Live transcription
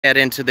Head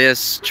into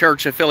this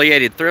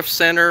church-affiliated thrift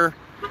center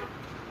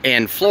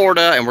in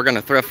Florida, and we're going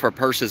to thrift for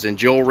purses and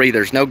jewelry.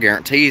 There's no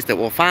guarantees that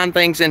we'll find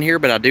things in here,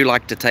 but I do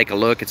like to take a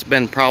look. It's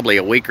been probably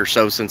a week or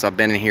so since I've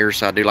been in here,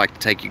 so I do like to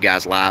take you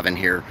guys live in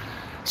here.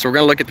 So we're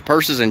going to look at the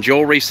purses and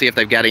jewelry, see if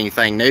they've got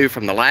anything new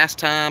from the last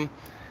time,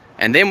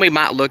 and then we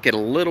might look at a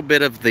little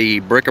bit of the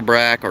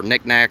bric-a-brac or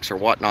knickknacks or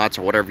whatnots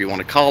or whatever you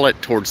want to call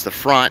it towards the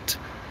front.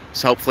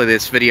 So hopefully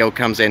this video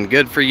comes in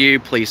good for you.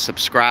 Please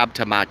subscribe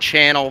to my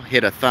channel,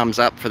 hit a thumbs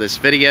up for this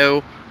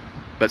video,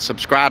 but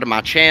subscribe to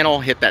my channel,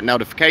 hit that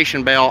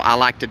notification bell. I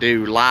like to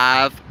do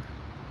live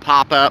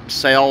pop-up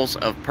sales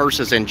of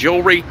purses and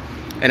jewelry.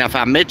 And if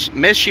I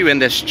miss you in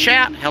this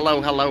chat,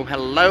 hello, hello,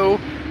 hello.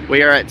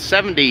 We are at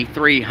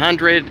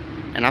 7,300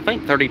 and I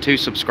think 32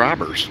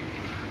 subscribers.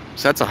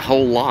 So that's a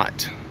whole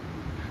lot.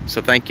 So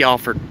thank y'all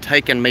for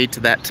taking me to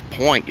that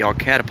point. Y'all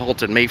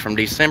catapulted me from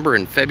December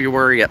and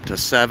February up to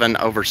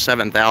over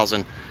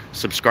 7,000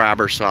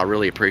 subscribers. So I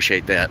really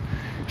appreciate that.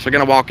 So we're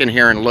gonna walk in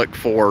here and look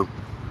for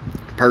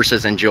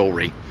purses and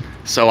jewelry.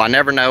 So I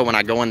never know when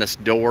I go in this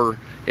door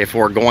if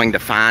we're going to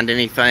find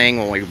anything.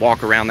 When we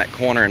walk around that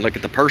corner and look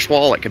at the purse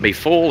wall, it could be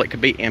full, it could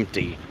be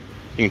empty.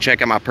 You can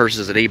check out my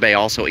purses at eBay,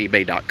 also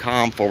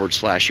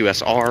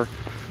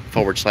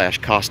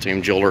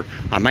ebay.com/USR/costume jeweler.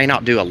 I may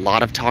not do a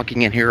lot of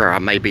talking in here, or I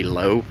may be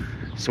low.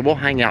 So we'll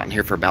hang out in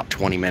here for about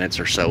 20 minutes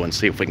or so and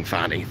see if we can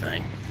find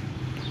anything.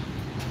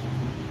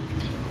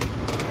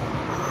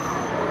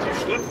 You're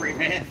slippery,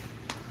 man.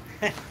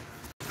 You're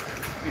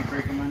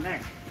breaking my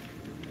neck.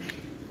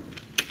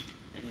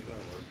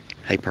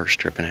 Hey Purse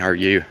Trippin', how are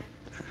you?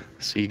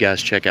 So you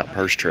guys check out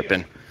Purse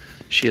Trippin'.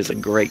 She has a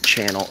great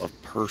channel of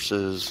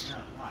purses.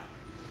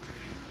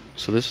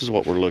 So this is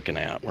what we're looking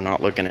at. We're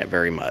not looking at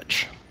very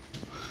much.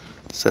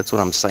 So that's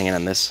what I'm saying,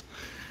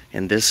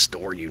 in this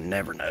store you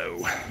never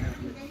know.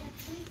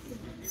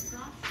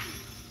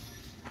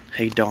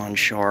 Hey Dawn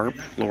Sharp,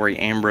 Lori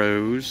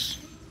Ambrose,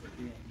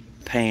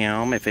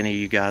 Pam, if any of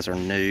you guys are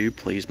new,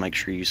 please make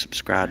sure you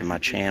subscribe to my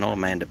channel.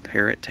 Amanda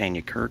Parrott,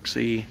 Tanya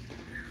Kirksey,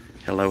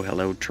 hello,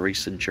 hello,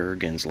 Teresa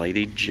Jurgens,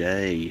 Lady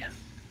J.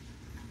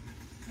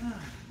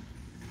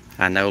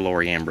 I know,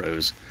 Lori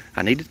Ambrose.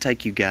 I need to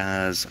take you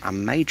guys, I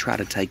may try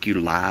to take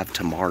you live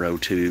tomorrow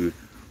to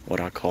what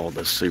I call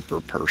the super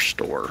purse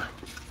store.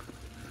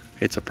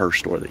 It's a purse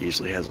store that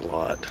usually has a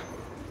lot.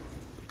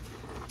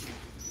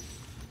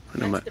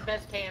 That's the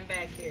best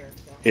handbag here.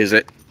 So. Is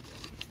it?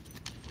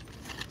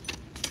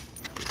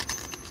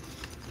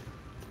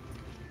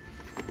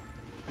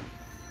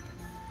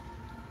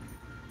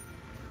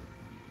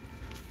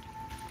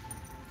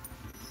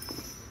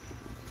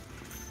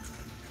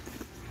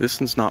 This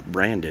one's not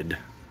branded.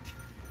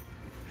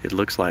 It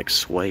looks like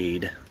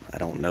suede. I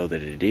don't know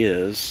that it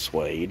is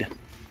suede,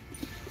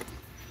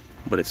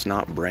 but it's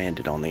not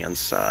branded on the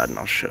inside, and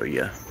I'll show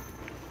you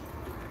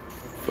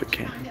if we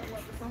can.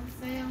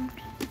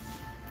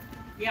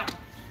 Yeah.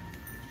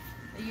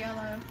 The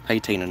yellow. Hey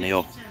Tina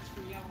Neal.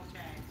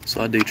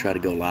 So I do try to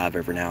go live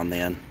every now and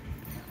then,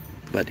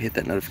 but hit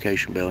that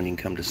notification bell and you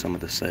can come to some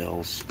of the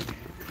sales.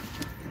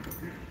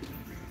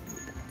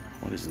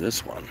 What is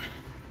this one?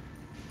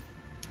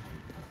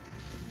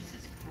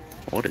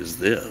 What is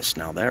this?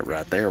 Now that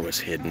right there was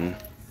hidden.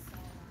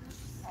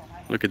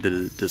 Look at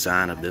the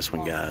design of this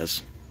one,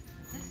 guys.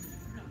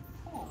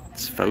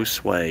 It's faux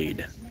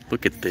suede.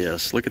 Look at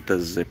this. Look at the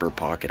zipper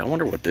pocket. I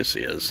wonder what this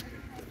is.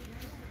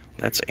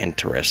 That's an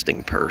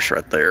interesting purse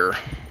right there.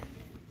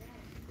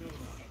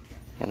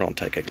 We're going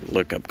to take a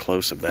look up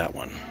close of that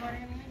one.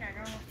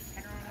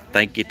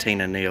 Thank you,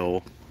 Tina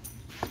Neal.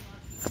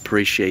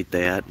 Appreciate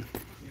that.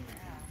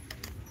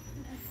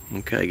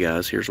 Okay,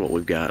 guys, here's what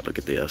we've got. Look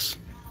at this.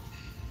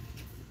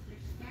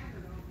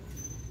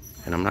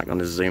 And I'm not going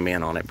to zoom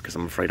in on it because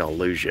I'm afraid I'll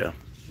lose you.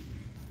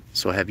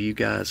 So have you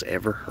guys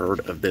ever heard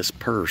of this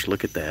purse?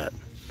 Look at that.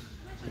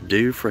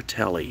 Due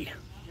Fratelli.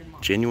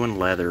 Genuine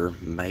leather,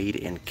 made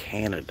in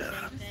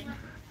Canada.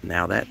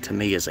 Now that to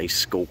me is a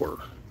score.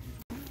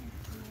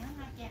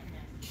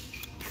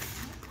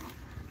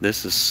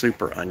 This is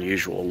super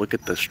unusual. Look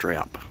at the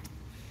strap.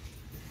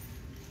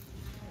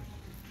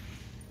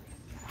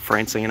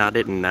 Francine, I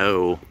didn't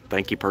know.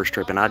 Thank you, Purse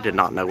Trip. And I did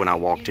not know when I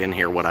walked in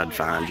here what I'd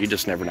find. You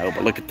just never know.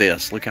 But look at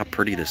this. Look how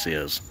pretty this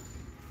is.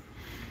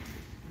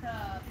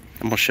 I'm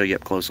going to show you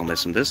up close on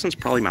this one. This one's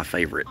probably my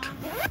favorite.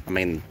 I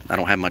mean, I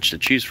don't have much to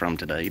choose from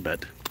today,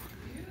 but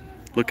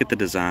look at the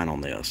design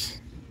on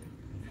this.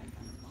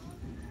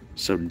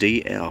 So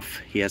DF,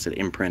 he has it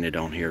imprinted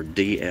on here.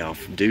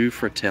 DF, Due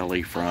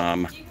Fratelli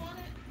from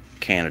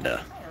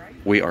Canada.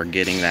 We are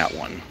getting that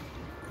one.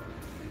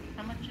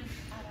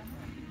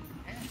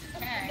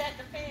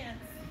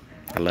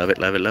 I love it,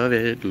 love it, love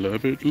it,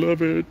 love it,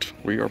 love it.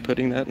 We are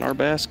putting that in our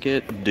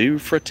basket. Due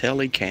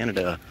Fratelli,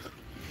 Canada.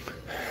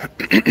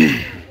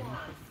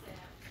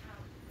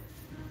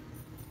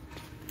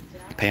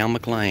 Pam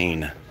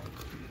McLean.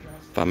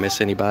 If I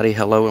miss anybody,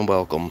 hello and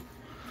welcome.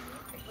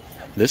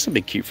 This would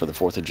be cute for the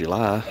 4th of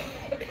July.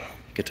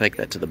 You could take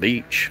that to the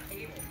beach.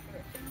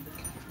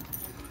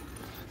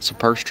 So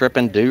Purse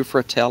Trippin' Due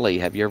Fratelli.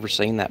 Have you ever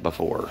seen that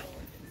before?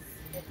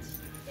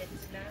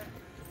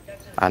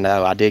 I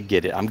know, I did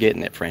get it. I'm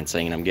getting it,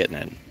 Francine. I'm getting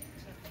it.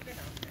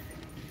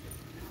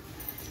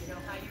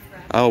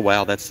 Oh,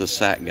 wow, that's the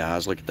sack,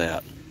 guys. Look at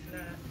that.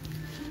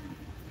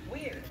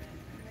 Weird.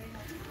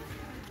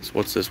 So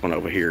what's this one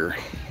over here?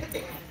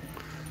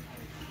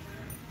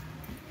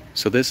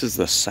 So this is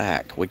the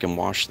sack. We can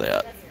wash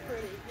that. That's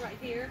pretty. Right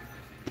here.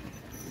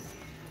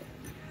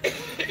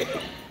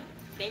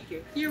 Thank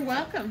you. You're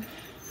welcome.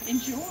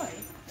 Enjoy.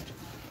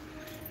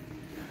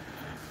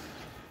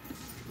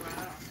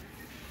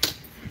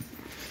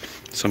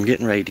 So I'm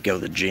getting ready to go to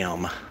the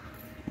gym,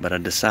 but I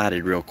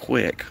decided real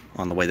quick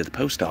on the way to the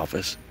post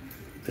office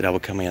that I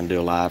would come in and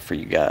do a live for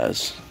you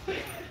guys.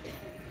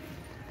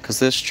 Because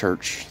this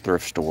church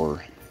thrift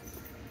store,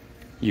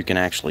 you can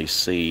actually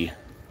see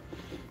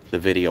the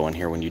video in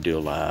here when you do a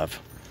live.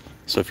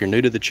 So if you're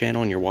new to the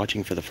channel and you're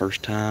watching for the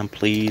first time,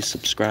 please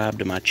subscribe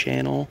to my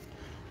channel.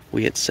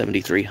 We hit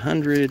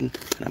 7,300 and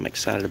I'm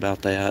excited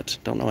about that.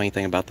 Don't know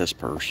anything about this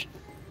purse.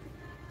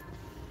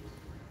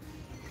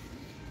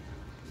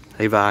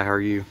 Hey Vi, how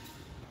are you?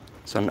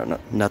 So I know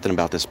nothing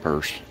about this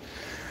purse.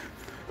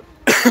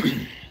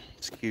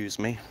 Excuse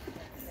me.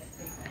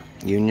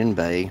 Union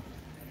Bay.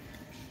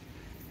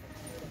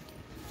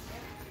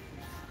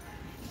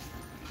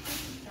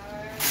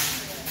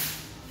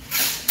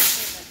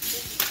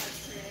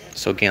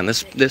 So again,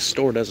 this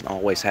store doesn't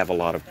always have a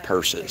lot of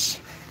purses.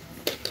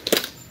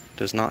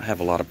 Does not have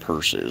a lot of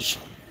purses.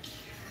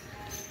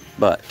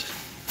 But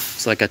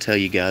it's like I tell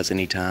you guys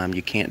anytime,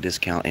 you can't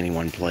discount any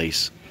one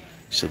place.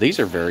 So these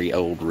are very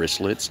old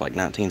wristlets, like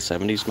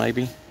 1970s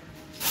maybe.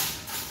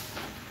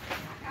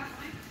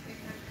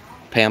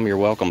 Pam, you're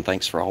welcome.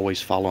 Thanks for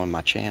always following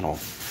my channel.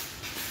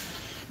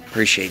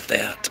 Appreciate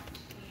that.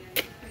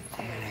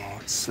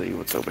 Let's see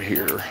what's over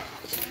here.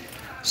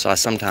 So I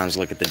sometimes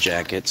look at the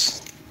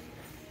jackets.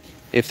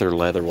 If they're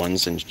leather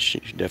ones, and you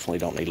definitely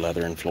don't need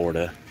leather in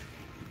Florida.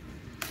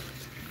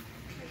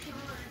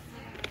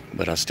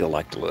 But I still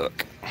like to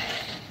look.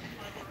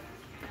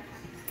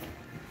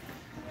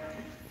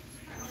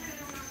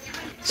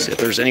 See if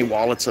there's any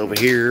wallets over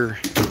here.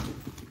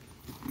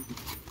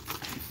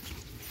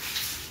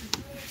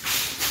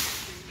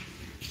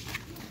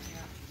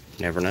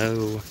 Never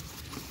know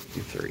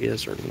if there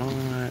is or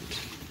not.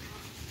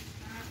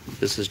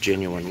 This is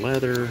genuine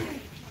leather.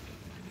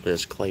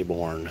 This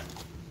Claiborne.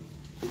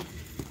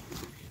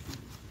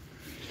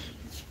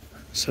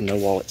 So no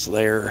wallets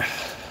there.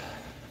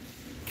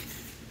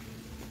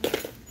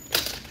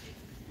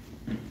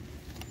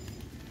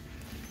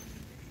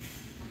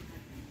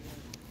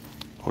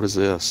 What is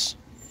this?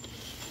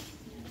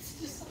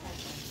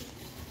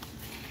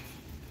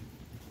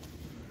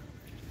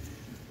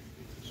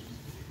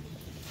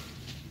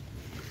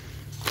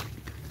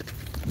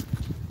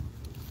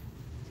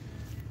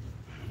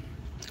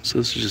 So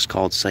this is just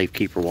called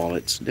Safekeeper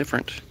wallet. It's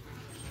different.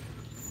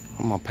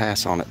 I'm gonna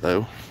pass on it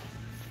though.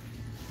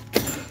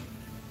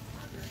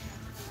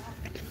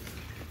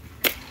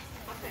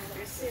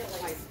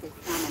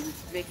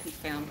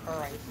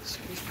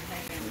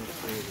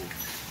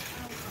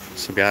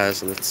 So guys,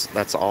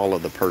 that's all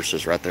of the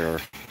purses right there.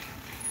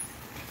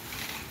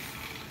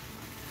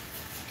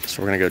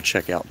 So we're gonna go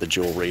check out the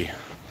jewelry.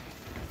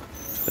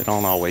 They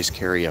don't always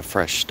carry a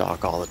fresh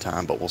stock all the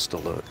time, but we'll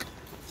still look.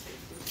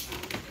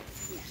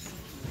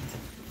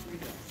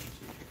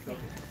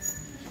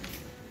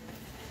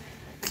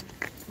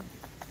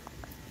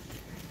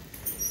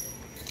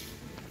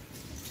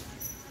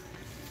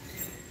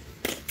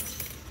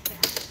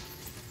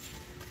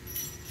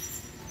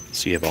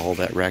 So you have all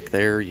that rack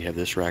there, you have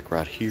this rack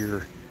right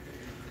here,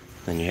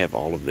 then you have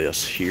all of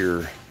this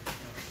here.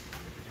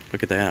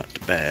 Look at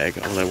that bag.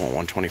 Oh, they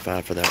want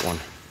 $125 for that one.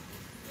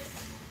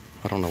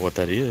 I don't know what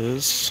that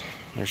is.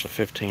 There's a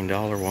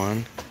 $15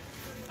 one.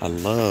 I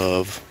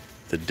love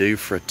the Due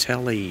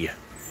Fratelli.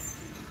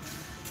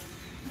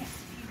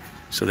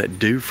 So that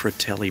Due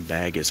Fratelli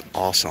bag is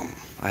awesome.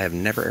 I have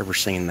never ever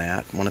seen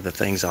that. One of the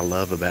things I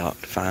love about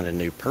finding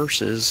new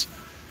purses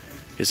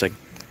is I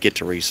get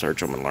to research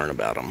them and learn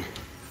about them.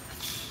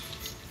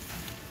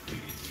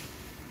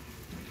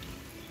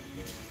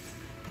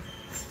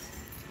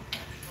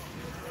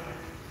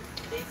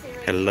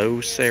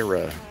 Hello,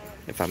 Sarah.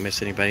 If I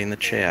miss anybody in the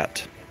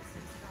chat.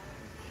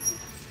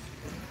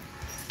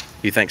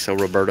 You think so,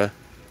 Roberta?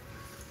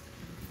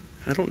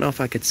 I don't know if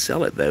I could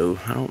sell it, though.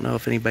 I don't know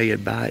if anybody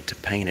would buy it to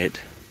paint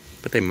it,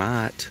 but they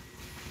might.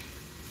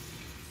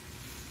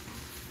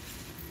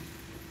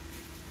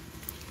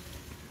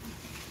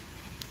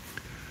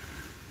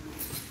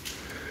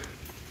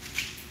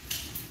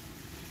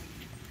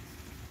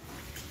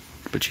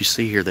 But you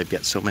see here, they've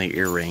got so many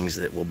earrings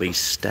that will be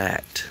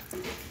stacked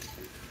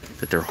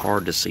that they're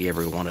hard to see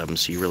every one of them,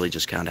 so you really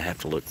just kind of have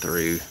to look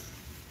through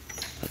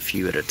a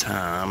few at a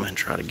time and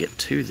try to get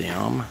to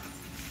them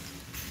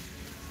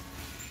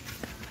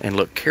and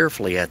look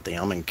carefully at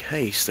them in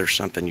case there's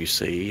something you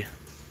see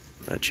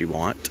that you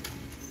want.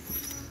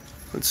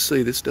 Let's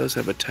see, this does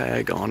have a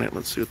tag on it.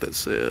 Let's see what that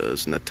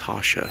says.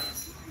 Natasha.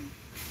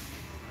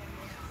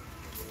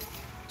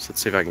 So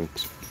let's see if I can...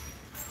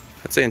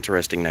 That's an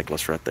interesting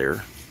necklace right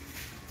there.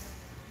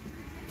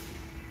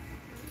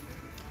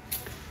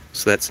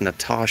 So that's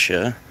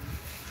Natasha.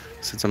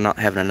 Since I'm not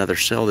having another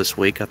sale this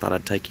week, I thought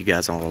I'd take you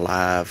guys on a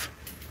live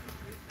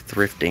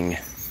thrifting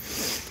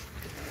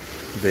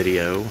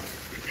video.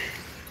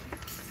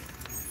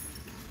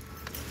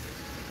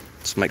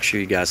 So make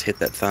sure you guys hit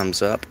that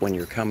thumbs up when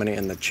you're coming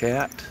in the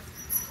chat.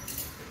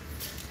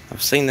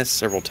 I've seen this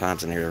several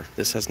times in here.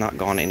 This has not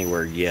gone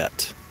anywhere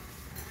yet.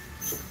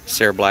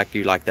 Sarah Black,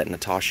 you like that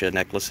Natasha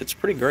necklace? It's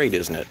pretty great,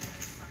 isn't it?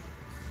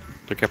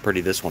 Look how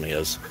pretty this one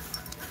is.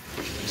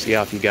 See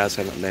how if you guys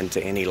haven't been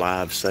to any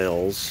live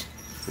sales,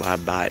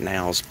 live buy it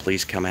nows,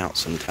 please come out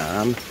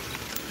sometime,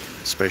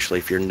 especially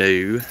if you're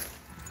new.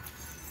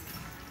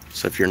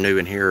 So if you're new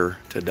in here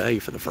today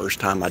for the first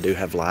time, I do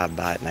have live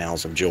buy it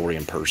nows of jewelry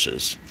and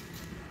purses.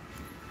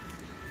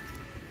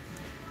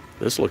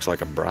 This looks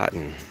like a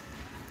Brighton.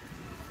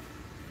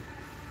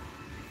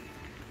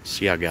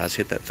 So yeah, guys,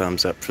 hit that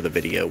thumbs up for the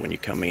video when you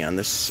come in.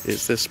 This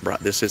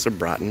is a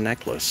Brighton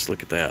necklace.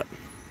 Look at that.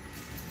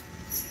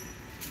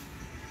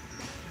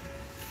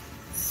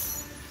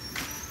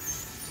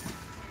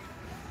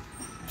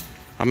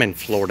 I'm in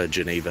Florida,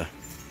 Geneva.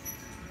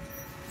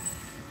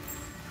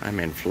 I'm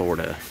in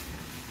Florida.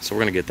 So we're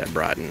gonna get that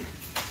Brighton.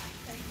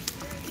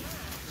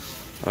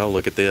 Oh,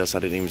 look at this. I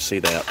didn't even see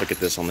that. Look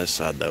at this on this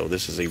side though.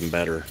 This is even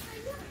better.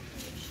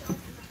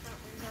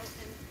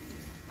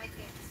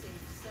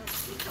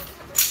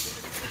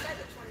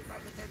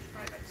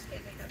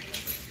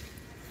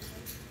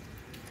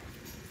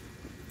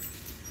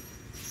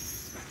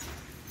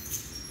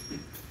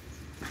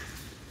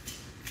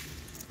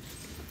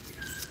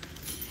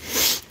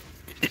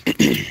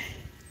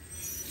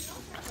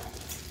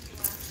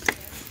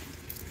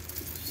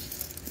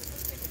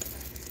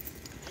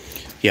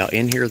 Yeah,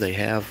 in here they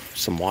have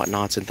some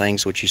whatnots and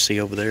things, which you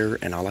see over there,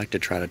 and I like to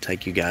try to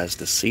take you guys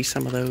to see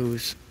some of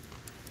those.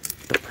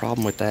 The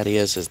problem with that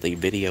is the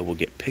video will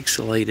get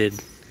pixelated,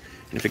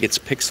 and if it gets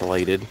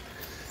pixelated,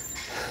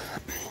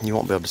 you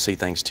won't be able to see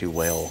things too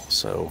well.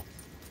 So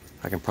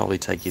I can probably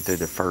take you through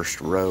the first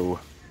row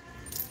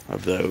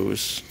of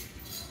those.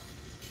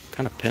 What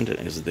kind of pendant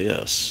is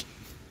this?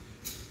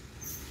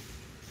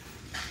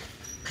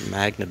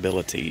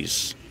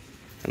 Magnabilities.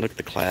 And look at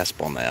the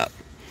clasp on that.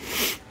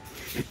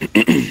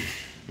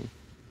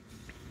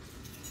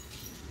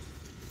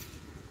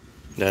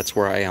 That's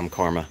where I am,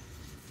 Karma.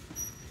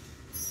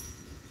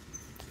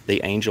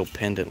 The angel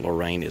pendant,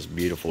 Lorraine, is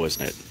beautiful,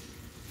 isn't it?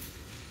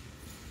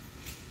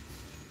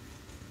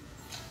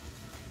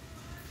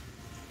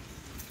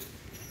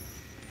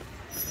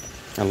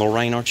 And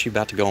Lorraine, aren't you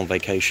about to go on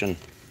vacation?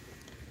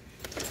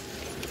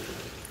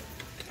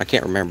 I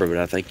can't remember, but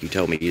I think you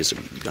told me you're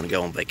going to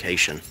go on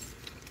vacation.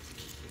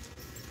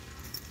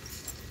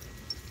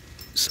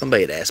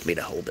 Somebody had asked me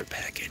to hold their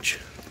package.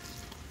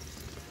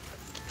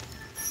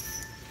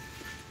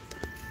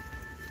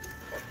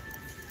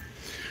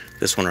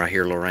 This one right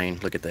here, Lorraine,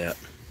 look at that.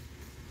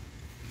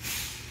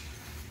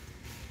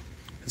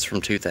 It's from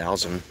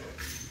 2000.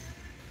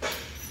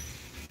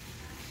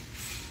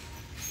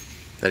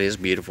 That is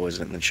beautiful,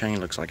 isn't it? And the chain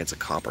looks like it's a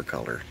copper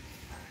color.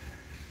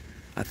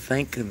 I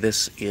think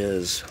this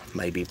is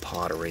maybe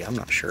pottery. I'm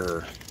not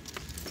sure.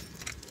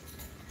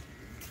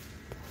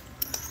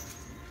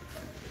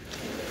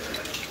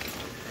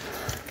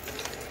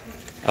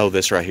 Oh,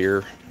 this right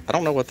here. I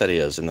don't know what that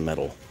is in the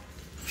middle.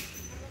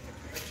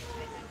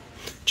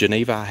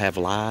 Geneva, I have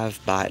live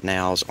buy it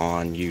nows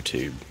on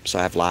YouTube. So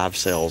I have live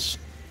sales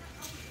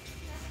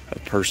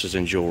of purses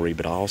and jewelry,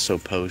 but I also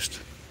post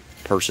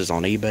purses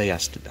on eBay.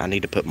 I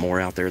need to put more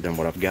out there than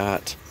what I've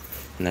got.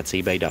 And that's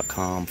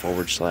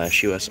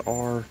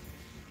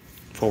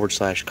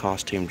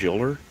ebay.com/USR/costume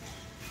jeweler.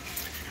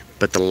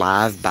 But the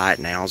live buy it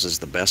nows is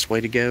the best way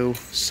to go.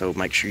 So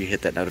make sure you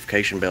hit that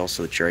notification bell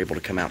so that you're able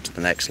to come out to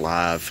the next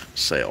live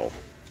sale.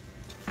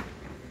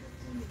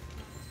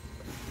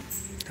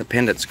 The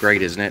pendant's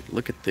great, isn't it?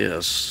 Look at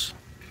this.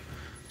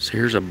 So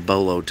here's a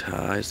bolo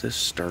tie. Is this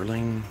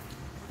sterling?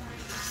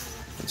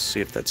 Let's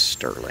see if that's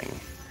sterling.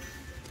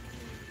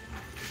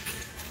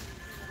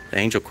 The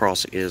angel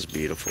cross is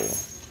beautiful.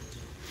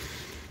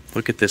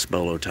 Look at this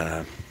bolo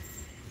tie.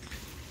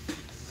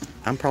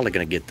 I'm probably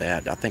going to get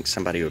that. I think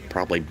somebody would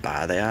probably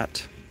buy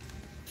that.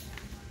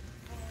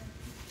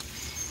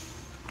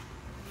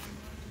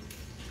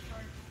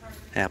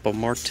 Apple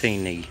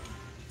martini.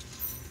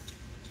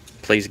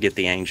 Please get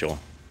the angel.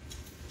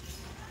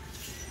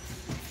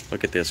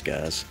 Look at this,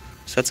 guys.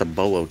 So that's a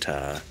bolo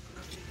tie.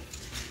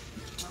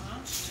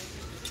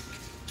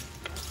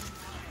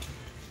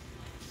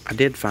 I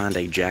did find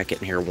a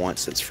jacket in here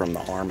once that's from the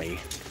Army,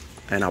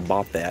 and I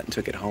bought that and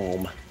took it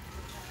home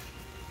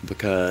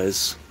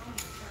because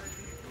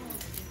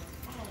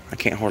I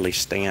can't hardly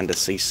stand to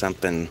see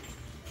something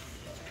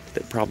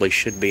that probably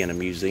should be in a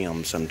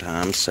museum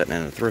sometimes, sitting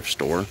in a thrift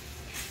store.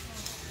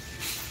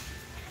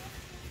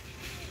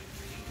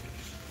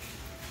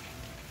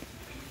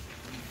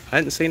 I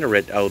hadn't seen a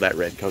red, oh, that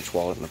red Coach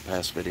wallet in the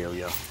past video,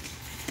 yeah.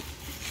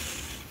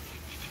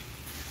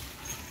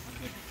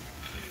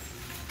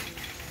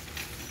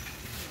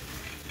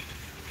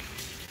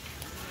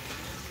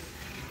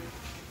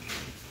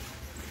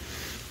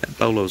 That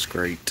bolo's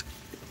great.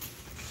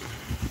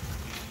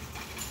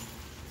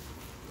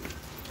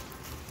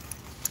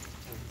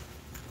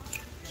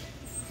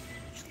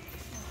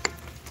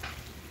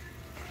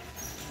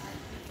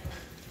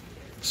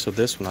 So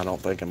this one I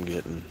don't think I'm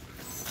getting.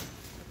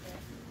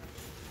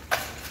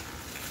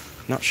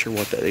 Not sure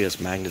what that is,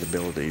 magnet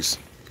abilities.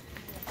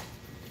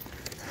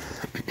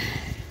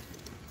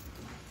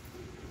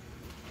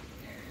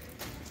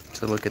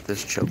 So look at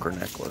this choker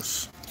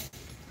necklace.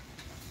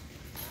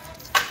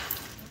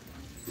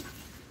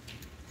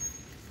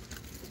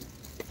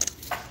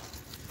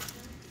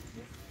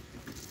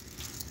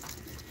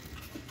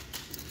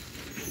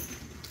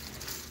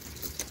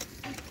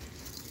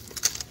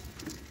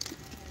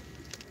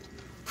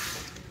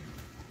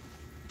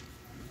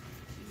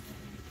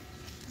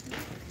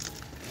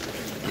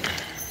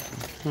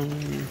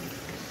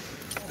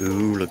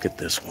 Ooh, look at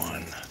this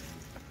one.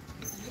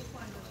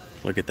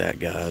 Look at that,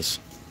 guys.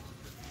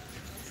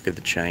 Look at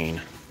the chain.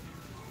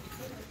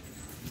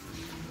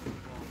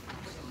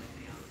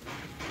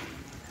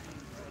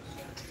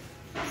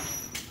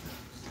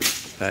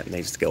 That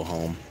needs to go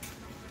home.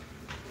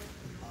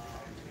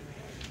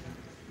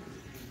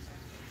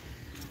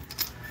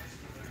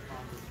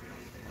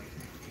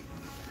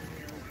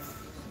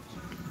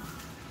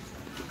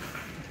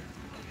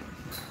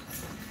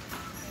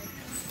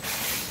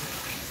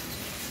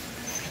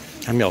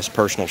 I'm y'all's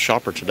personal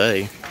shopper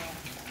today.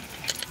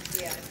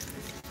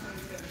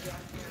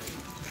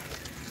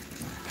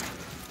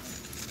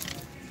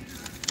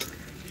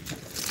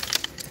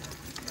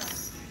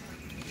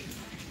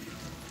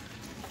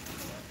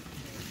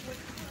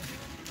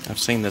 I've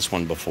seen this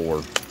one before.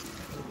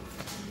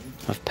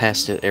 I've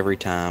passed it every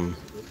time.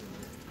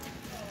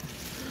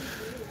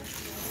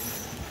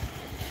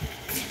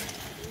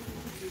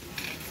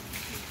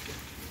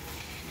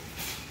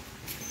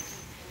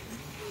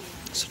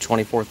 So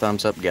 24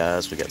 thumbs up,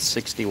 guys. We got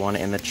 61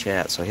 in the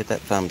chat, so hit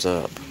that thumbs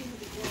up.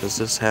 Does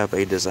this have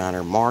a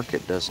designer mark?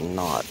 It does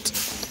not.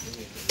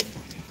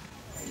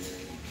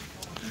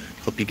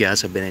 Hope you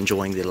guys have been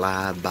enjoying the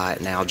live buy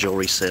it now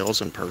jewelry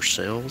sales and purse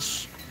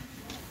sales.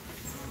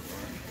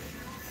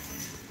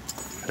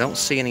 I don't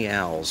see any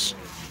owls.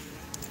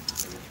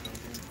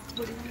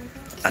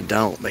 I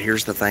don't, but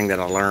here's the thing that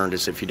I learned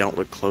is if you don't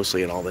look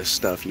closely at all this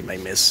stuff, you may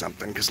miss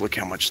something, because look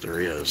how much there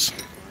is.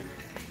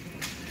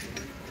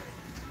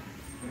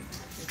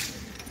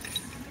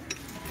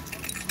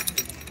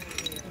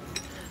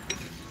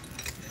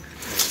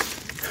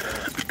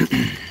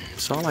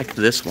 So I like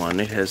this one.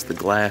 It has the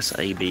glass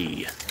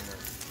AB.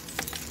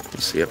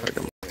 Let's see if I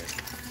can.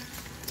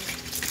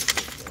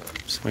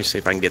 So let me see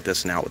if I can get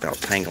this one out without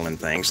tangling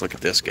things. Look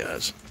at this,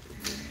 guys.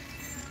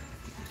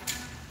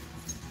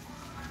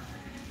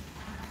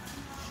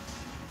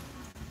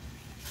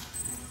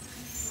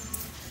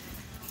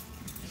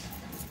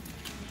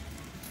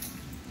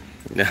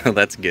 No,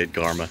 that's good,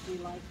 Karma.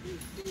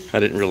 I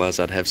didn't realize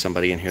I'd have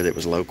somebody in here that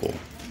was local.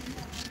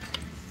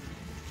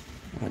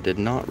 I did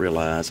not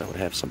realize I would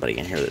have somebody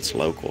in here that's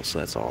local, so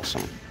that's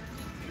awesome.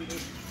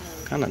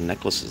 What kind of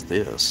necklace is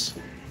this?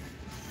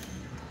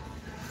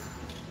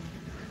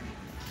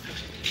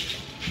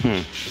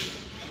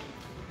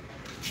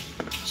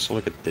 So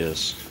look at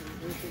this.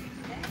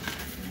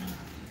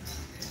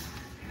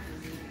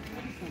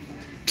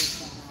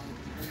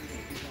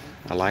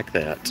 I like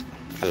that.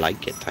 I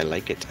like it. I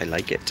like it. I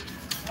like it.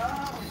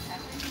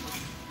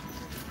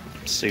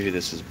 Let's see who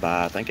this is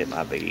by. I think it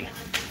might be.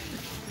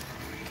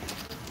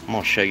 I'm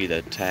going to show you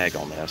the tag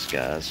on this,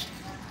 guys.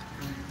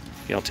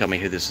 Y'all tell me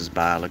who this is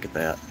by. Look at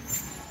that.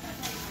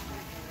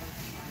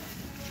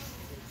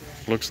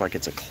 Looks like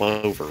it's a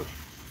clover,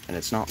 and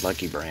it's not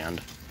Lucky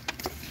Brand.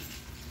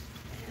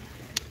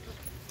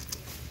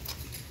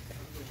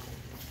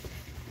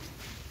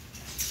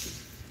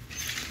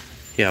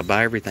 Yeah,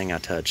 buy everything I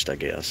touched, I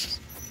guess.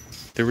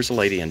 There was a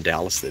lady in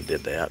Dallas that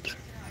did that.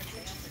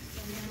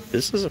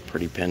 This is a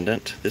pretty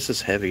pendant. This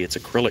is heavy. It's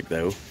acrylic,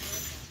 though.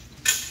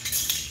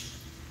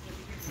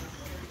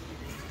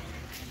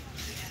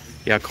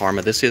 Yeah,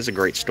 Karma, this is a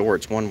great store.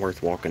 It's one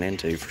worth walking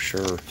into for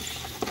sure.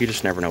 You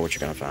just never know what you're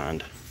going to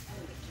find.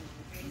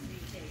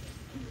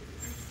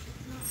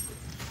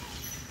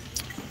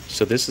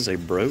 So this is a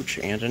brooch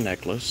and a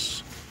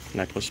necklace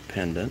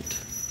pendant.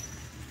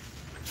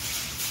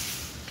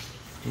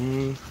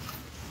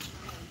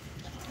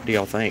 What do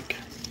y'all think?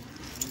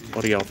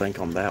 What do y'all think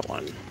on that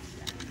one?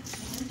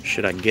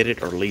 Should I get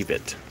it or leave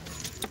it?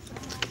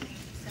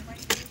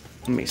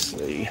 Let me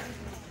see.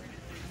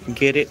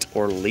 Get it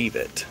or leave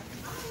it?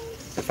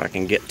 If I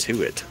can get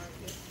to it.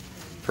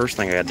 First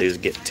thing I gotta do is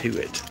get to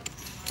it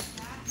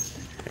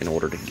in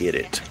order to get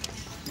it.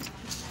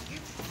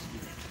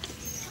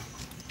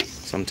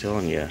 So I'm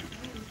telling you,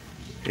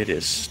 it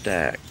is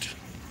stacked.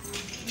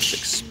 It's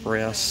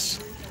express.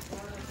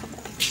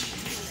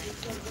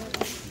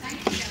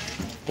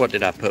 What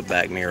did I put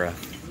back, Mira?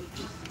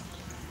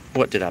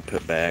 What did I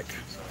put back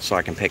so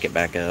I can pick it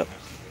back up?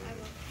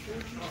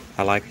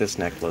 I like this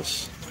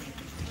necklace.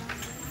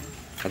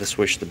 I just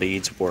wish the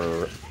beads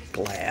were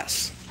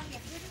glass.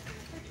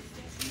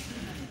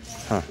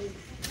 Huh.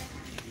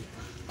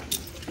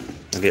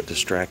 I get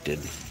distracted.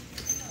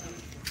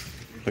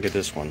 Look at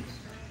this one.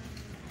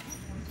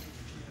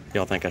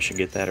 Y'all think I should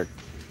get that or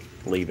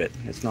leave it?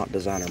 It's not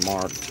designer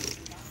marked.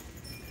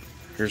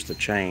 Here's the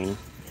chain.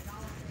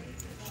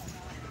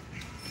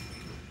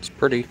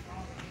 Pretty.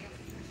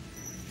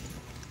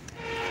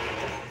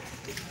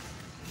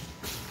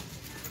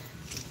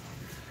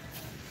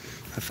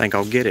 I think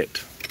I'll get it.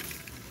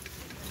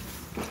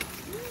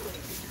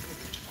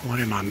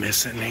 What am I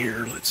missing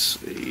here? Let's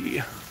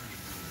see.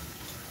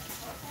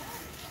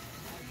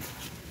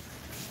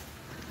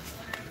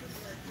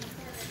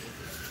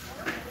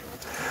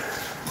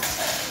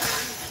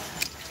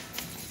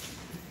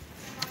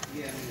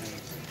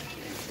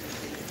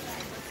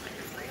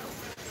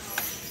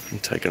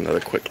 Take another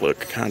quick look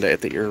kind of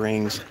at the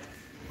earrings.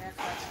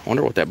 I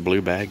wonder what that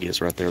blue bag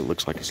is right there. It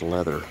looks like it's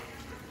leather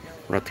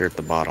right there at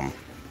the bottom.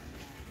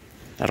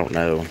 I don't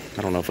know.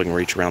 I don't know if we can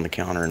reach around the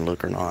counter and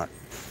look or not.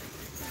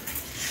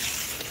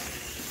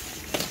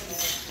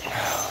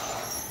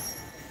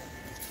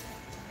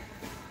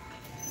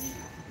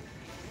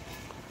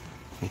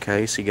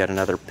 Okay, so you got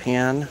another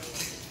pin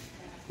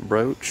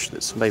brooch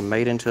that somebody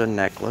made into a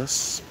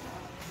necklace.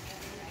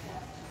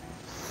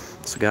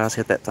 So guys,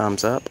 hit that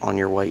thumbs up on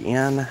your way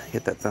in.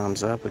 Hit that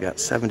thumbs up. We got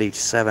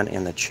 77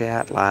 in the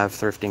chat. Live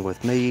thrifting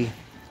with me.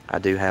 I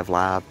do have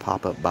live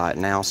pop-up buy it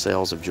now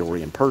sales of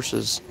jewelry and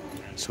purses.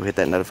 So hit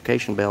that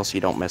notification bell so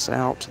you don't miss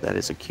out. That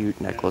is a cute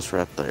necklace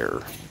right there.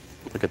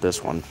 Look at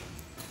this one.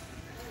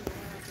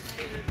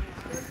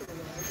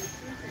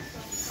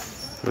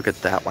 Look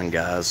at that one,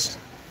 guys.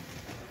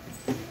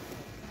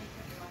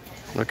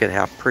 Look at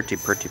how pretty,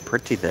 pretty,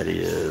 pretty that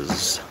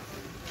is.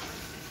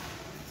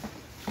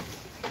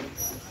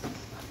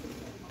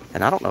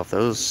 And I don't know if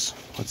those,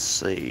 let's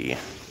see,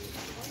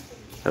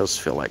 those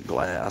feel like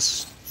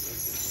glass.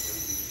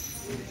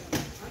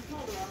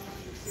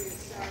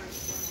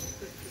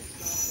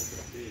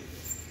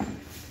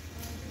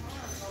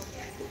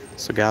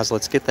 So guys,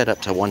 let's get that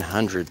up to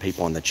 100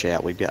 people in the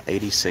chat. We've got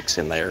 86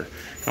 in there.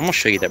 I'm gonna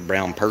show you that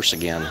brown purse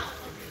again.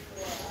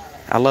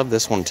 I love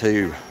this one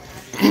too.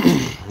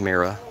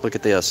 Mira, look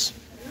at this.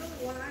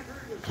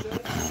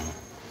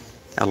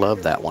 I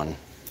love that one.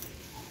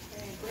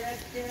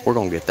 We're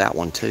gonna get that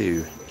one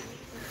too.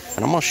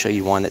 And I'm gonna show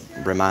you one that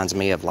reminds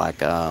me of like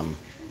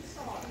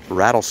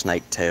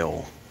rattlesnake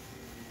tail.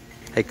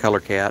 Hey Color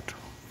Cat,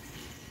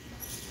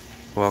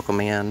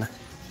 welcome in.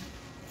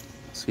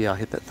 So yeah, I'll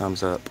hit that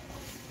thumbs up.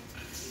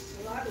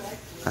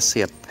 I see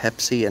a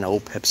Pepsi, an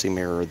old Pepsi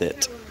mirror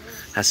that,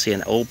 I see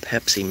an old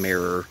Pepsi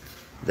mirror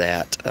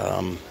that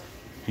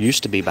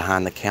used to be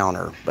behind the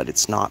counter, but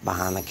it's not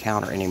behind the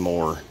counter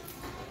anymore.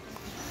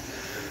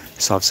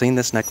 So I've seen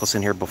this necklace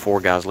in here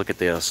before, guys. Look at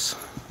this.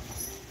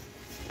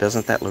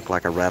 Doesn't that look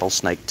like a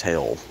rattlesnake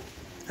tail?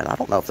 And I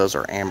don't know if those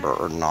are amber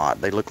or not.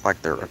 They look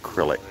like they're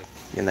acrylic,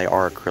 and they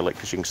are acrylic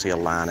because you can see a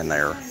line in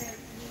there.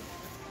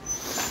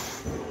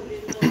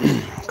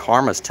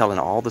 Karma's telling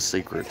all the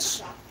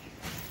secrets.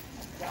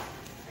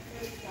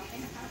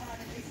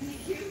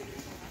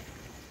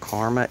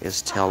 Karma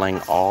is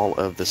telling all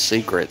of the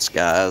secrets,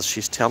 guys.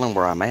 She's telling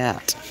where I'm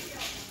at.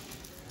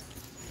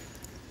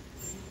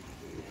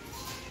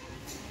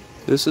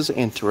 This is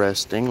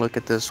interesting. Look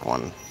at this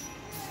one.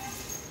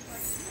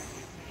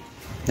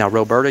 Now,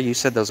 Roberta, you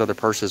said those other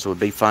purses would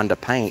be fun to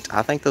paint.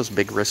 I think those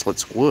big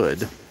wristlets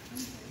would.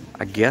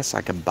 I guess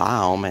I could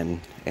buy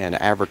them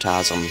and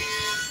advertise them.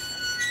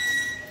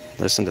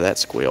 Listen to that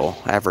squeal.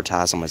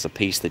 Advertise them as a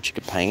piece that you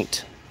could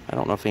paint. I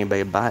don't know if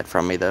anybody would buy it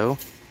from me, though.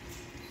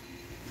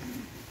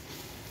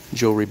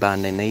 Jewelry by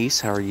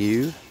Denise, how are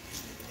you?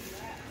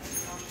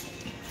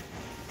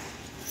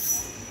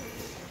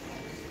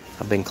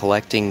 I've been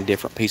collecting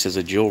different pieces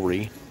of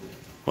jewelry.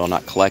 Well,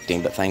 not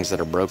collecting, but things that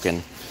are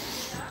broken.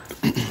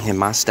 In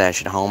my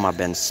stash at home, I've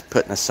been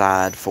putting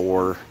aside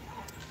for...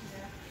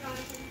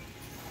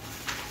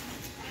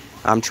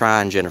 I'm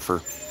trying,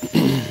 Jennifer.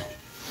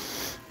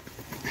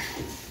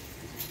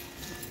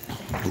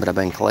 But I've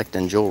been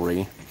collecting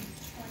jewelry,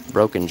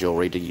 broken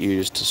jewelry, to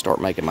use to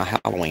start making my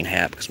Halloween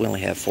hat, because we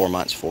only have 4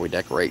 months before we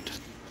decorate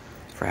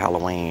for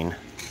Halloween.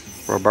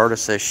 Roberta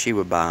says she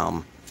would buy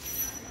them.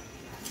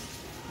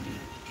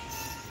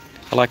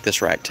 I like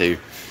this rack too.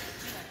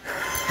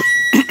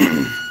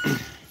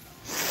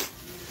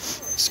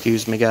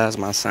 Excuse me, guys,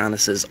 my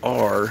sinuses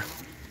are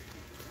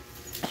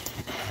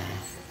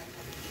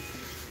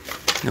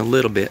a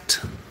little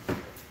bit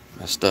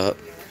messed up.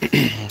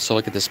 So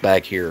look at this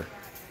bag here.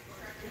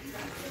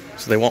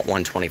 So they want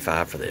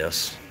 $125 for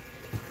this.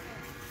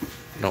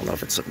 I don't know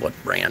if it's what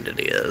brand it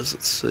is.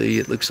 Let's see.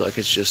 It looks like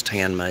it's just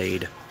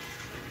handmade.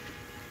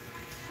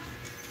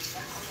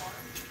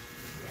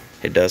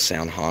 It does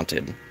sound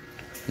haunted.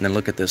 And then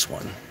look at this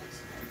one.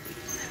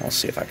 I'll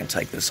see if I can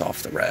take this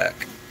off the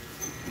rack.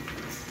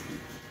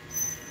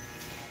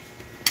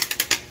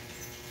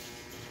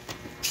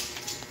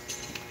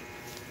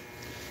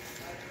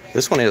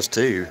 This one is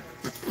too.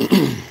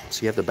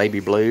 So you have the baby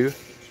blue.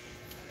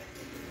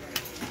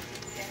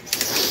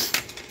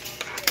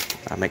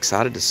 I'm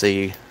excited to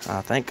see.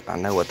 I think I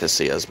know what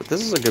this is, but this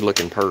is a good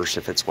looking purse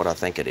if it's what I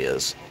think it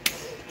is.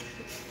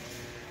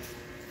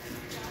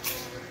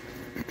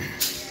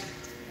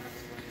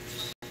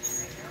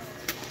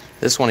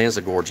 This one is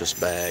a gorgeous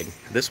bag.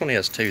 This one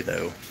is too,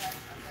 though.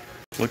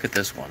 Look at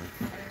this one.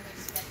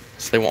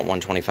 So they want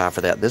 $125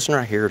 for that. This one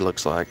right here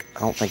looks like, I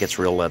don't think it's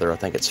real leather. I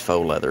think it's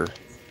faux leather.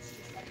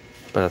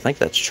 But I think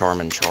that's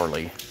Charmin'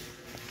 Charlie.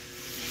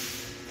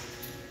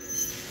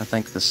 I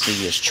think the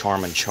C is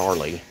Charmin'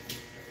 Charlie.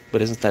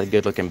 But isn't that a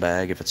good looking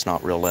bag if it's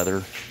not real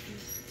leather?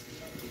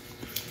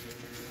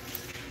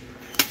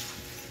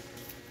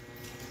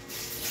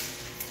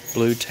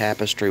 Blue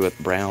tapestry with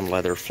brown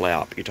leather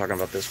flap. You talking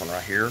about this one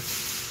right here?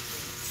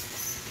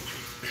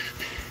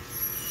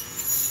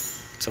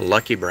 It's a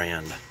Lucky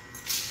brand.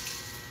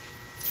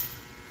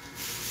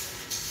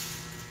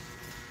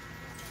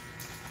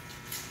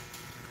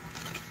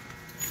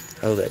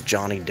 Oh, that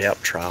Johnny Depp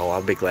trial.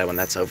 I'll be glad when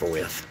that's over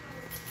with.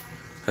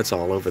 That's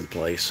all over the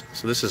place.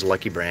 So this is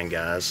Lucky brand,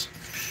 guys.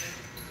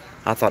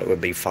 I thought it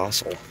would be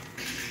Fossil.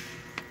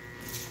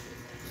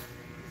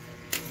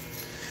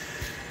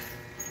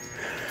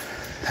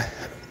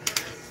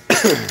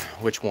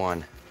 Which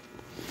one?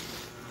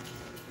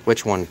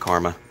 Which one,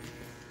 Karma?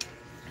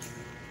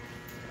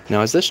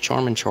 Now, is this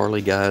Charmin'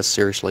 Charlie, guys?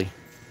 Seriously?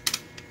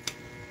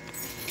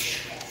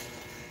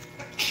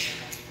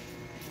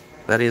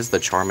 That is the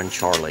Charmin'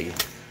 Charlie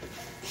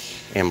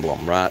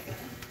emblem, right?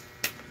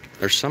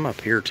 There's some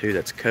up here, too,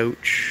 that's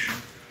Coach.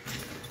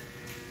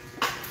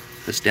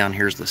 This down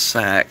here is the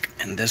sack.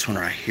 And this one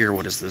right here,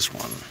 what is this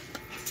one?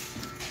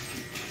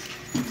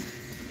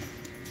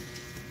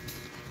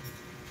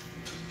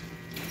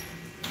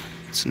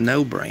 It's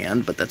no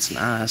brand, but that's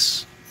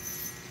nice.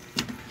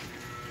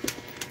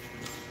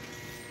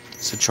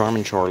 It's a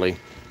Charmin' Charlie.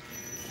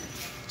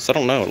 So I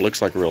don't know, it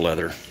looks like real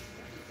leather.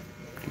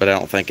 But I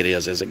don't think it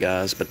is it,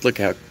 guys? But look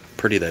how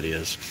pretty that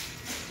is.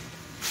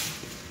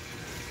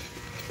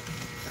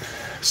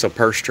 So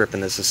purse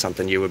stripping, this is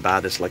something you would buy,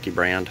 this Lucky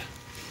brand.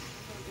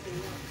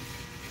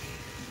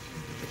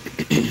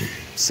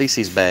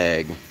 Cece's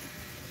bag.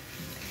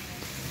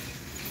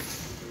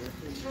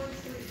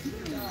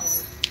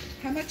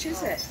 How much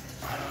is it?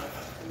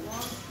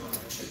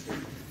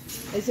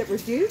 Is it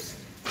reduced?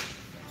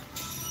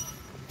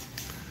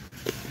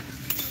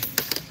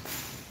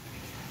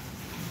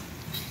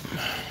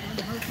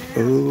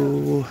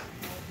 Oh,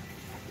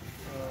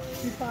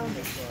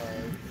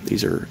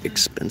 these are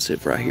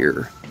expensive right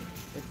here.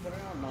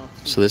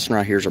 So this one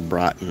right here is a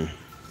Brighton.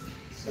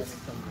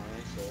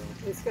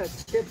 It's got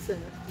chips in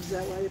it. Is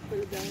that why you put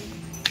it down?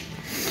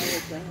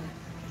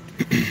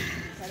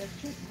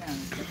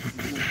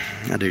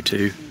 I do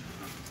too.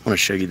 I want to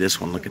show you this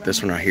one. Look at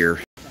this one right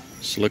here.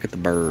 So look at the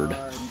bird.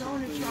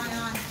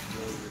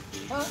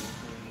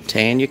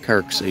 Tanya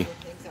Kirksey.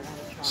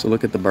 So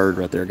look at the bird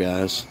right there,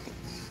 guys.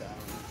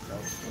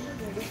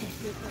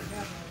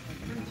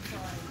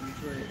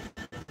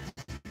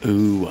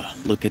 Ooh,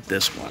 look at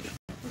this one.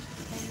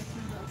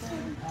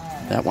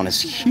 That one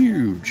is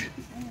huge.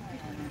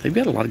 They've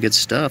got a lot of good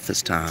stuff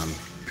this time.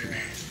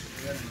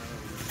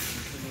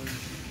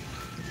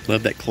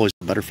 Love that Chloe's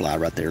butterfly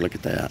right there. Look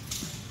at that.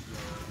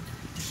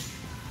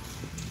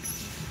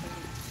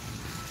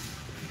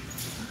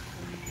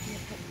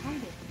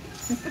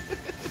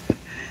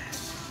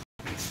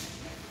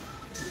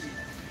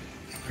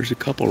 There's a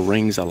couple of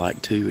rings I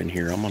like too in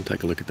here. I'm gonna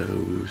take a look at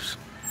those.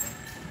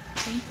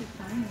 Thank you,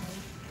 finally.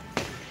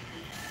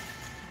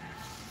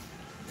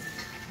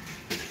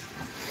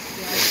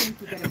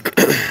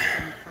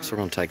 So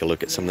we're going to take a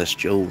look at some of this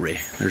jewelry.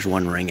 There's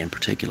one ring in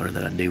particular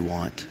that I do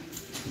want.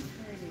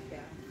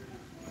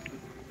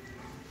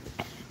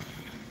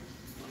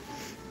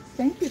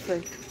 Thank you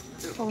for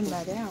pulling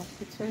that out.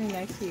 It's very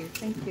nice of you.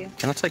 Thank you.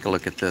 Can I take a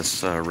look at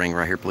this ring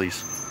right here,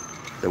 please?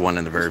 The one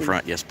in the very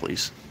front. Yes,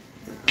 please.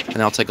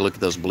 And I'll take a look at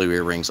those blue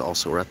earrings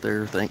also right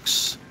there.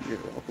 Thanks. You're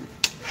welcome.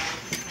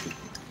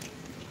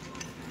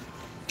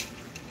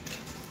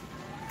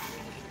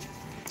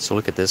 So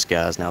look at this,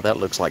 guys. Now that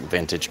looks like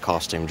vintage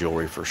costume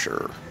jewelry for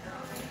sure.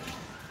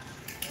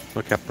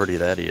 Look how pretty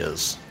that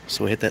is.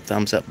 So hit that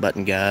thumbs up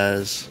button,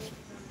 guys.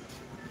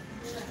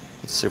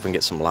 Let's see if we can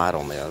get some light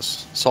on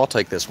this. So I'll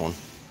take this one.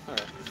 All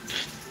right.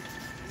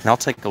 And I'll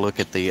take a look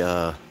at the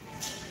Can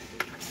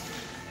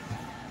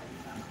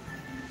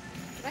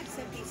I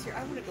set these here?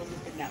 I want to go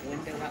look in that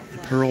window out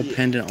front. pearl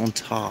pendant on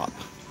top.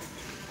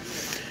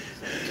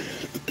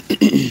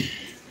 And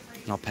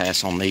I'll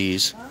pass on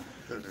these.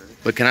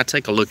 But can I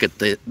take a look at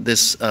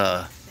this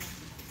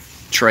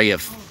tray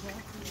of,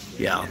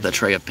 the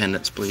tray of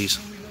pendants, please?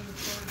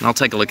 And I'll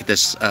take a look at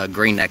this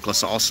green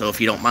necklace also,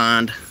 if you don't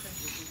mind.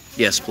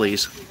 Yes,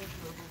 please.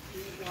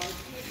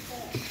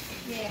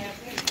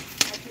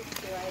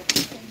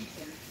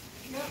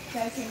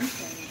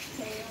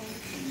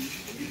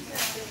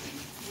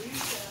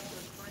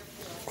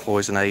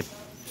 Cloisonne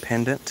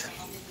pendant.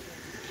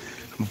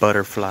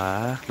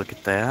 Butterfly. Look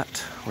at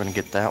that. We're going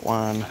to get that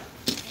one.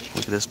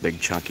 Look at this big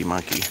chunky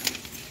monkey.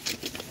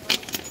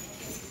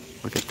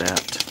 Look at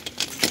that.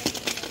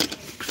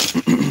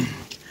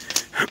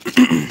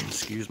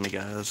 Excuse me,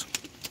 guys.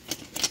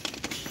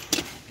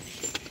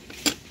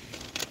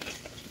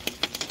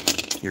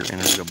 Your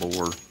inner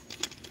bore.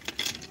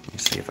 Let me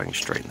see if I can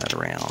straighten that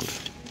around.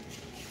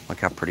 Look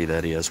how pretty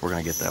that is. We're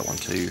going to get that one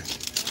too.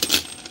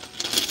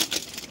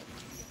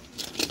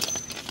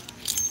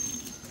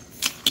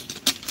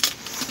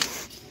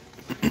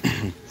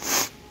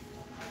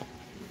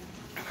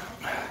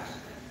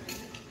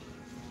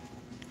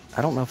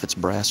 I don't know if it's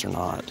brass or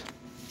not.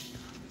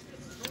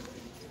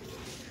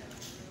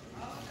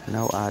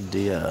 No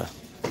idea.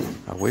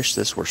 I wish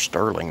this were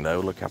sterling though.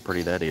 Look how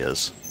pretty that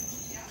is.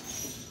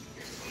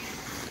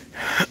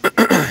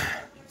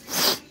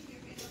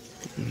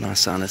 My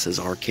sinuses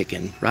are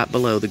kicking right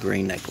below the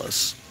green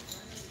necklace.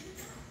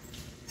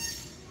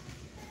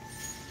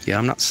 Yeah,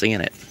 I'm not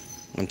seeing it.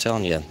 I'm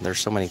telling you, there's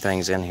so many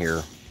things in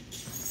here.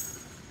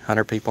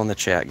 100 people in the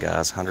chat,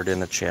 guys. 100 in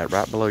the chat.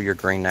 Right below your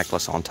green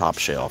necklace on top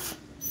shelf.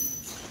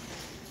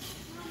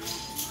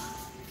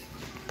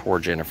 Poor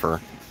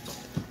Jennifer.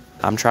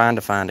 I'm trying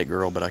to find it,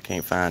 girl, but I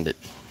can't find it.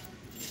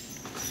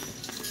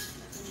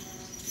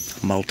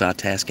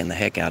 Multitasking the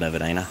heck out of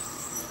it, ain't I?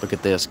 Look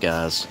at this,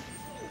 guys.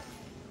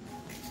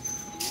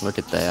 Look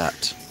at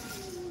that.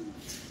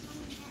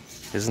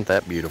 Isn't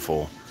that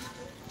beautiful?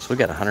 So we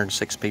got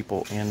 106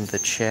 people in the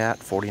chat,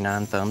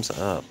 49 thumbs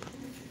up.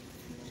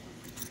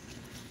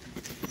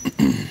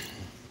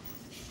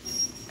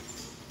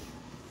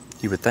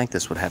 You would think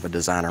this would have a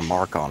designer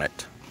mark on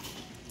it,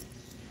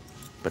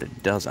 but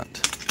it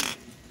doesn't.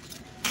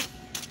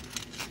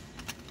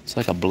 It's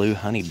like a blue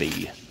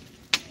honeybee.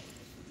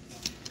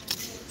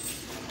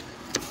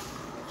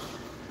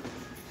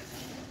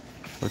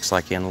 Looks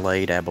like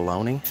inlaid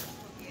abalone.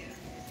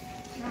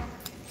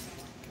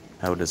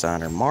 No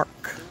designer mark.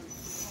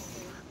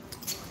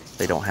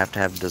 They don't have to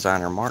have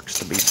designer marks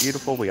to be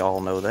beautiful. We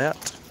all know that.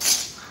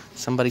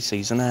 Somebody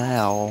sees an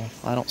owl.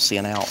 I don't see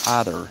an owl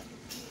either.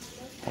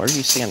 Where are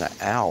you seeing an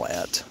owl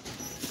at?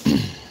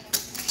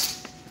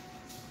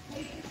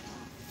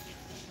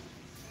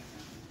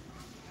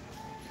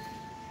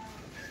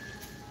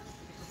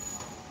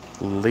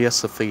 Leah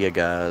Sophia,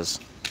 guys.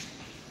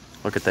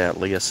 Look at that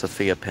Leah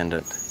Sophia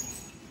pendant.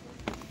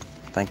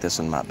 I think this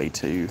one might be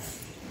too.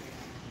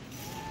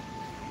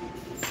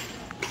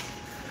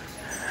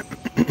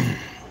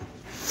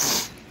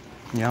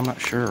 Yeah, I'm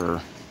not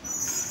sure.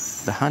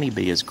 The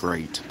honeybee is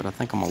great, but I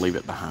think I'm gonna leave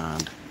it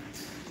behind.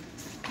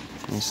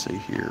 Let me see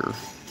here.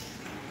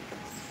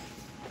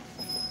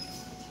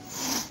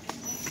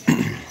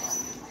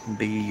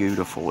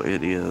 Beautiful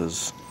it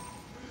is.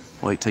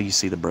 Wait till you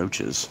see the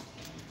brooches.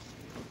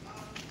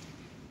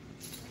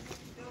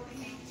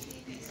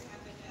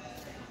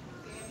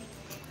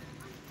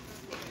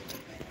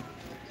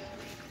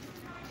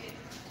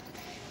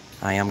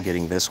 I am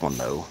getting this one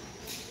though.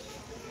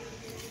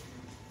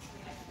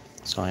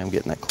 So I am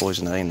getting that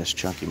cloisonne and this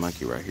chunky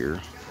monkey right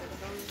here.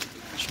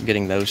 So I'm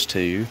getting those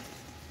two.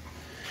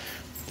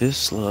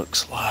 This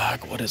looks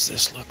like, what does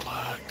this look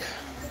like?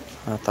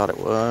 I thought it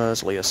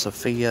was Leah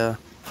Sophia.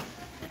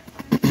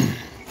 I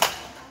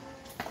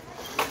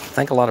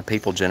think a lot of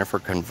people, Jennifer,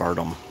 convert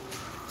them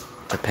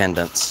to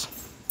pendants.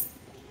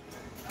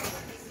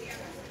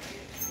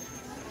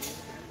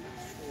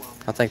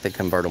 I think they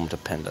convert them to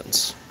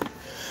pendants.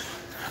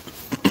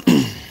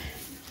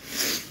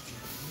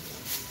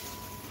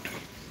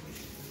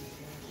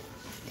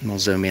 I'm gonna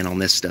zoom in on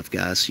this stuff,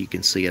 guys, so you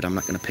can see it. I'm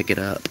not gonna pick it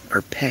up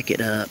or pack it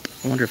up.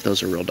 I wonder if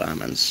those are real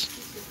diamonds.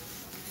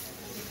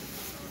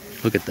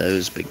 Look at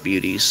those big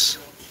beauties.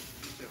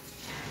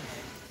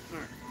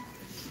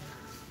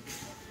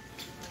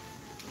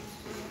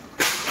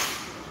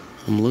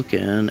 I'm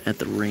looking at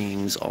the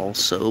rings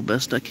also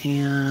best I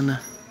can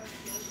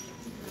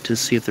to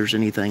see if there's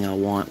anything I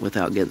want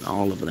without getting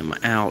all of them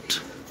out.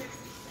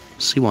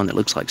 See one that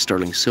looks like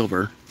sterling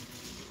silver.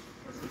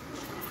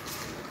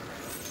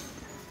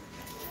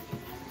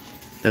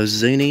 Those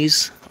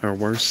Zunies are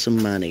worth some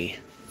money.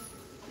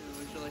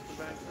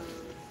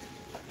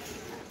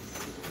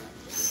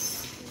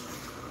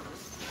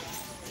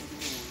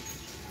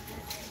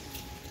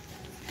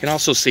 You can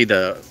also see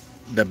the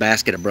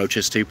basket of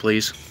brooches too,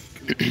 please.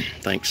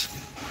 Thanks.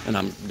 And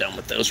I'm done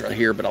with those right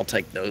here, but I'll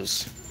take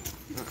those.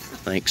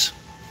 Thanks.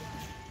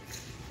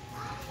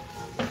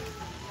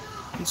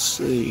 Let's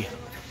see.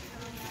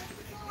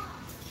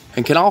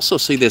 And can also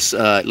see this,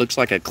 it looks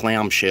like a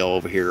clam shell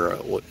over here.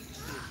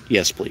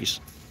 Yes, please.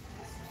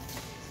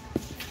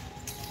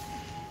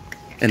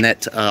 And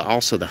that's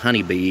also the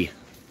honeybee.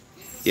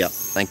 Yeah,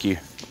 thank you.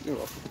 You're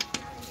welcome.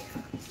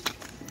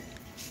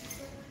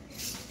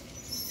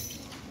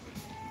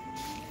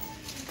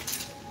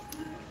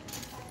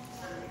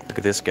 Look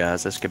at this,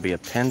 guys. This could be a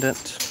pendant.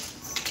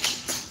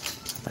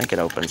 I think it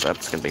opens up.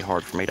 It's going to be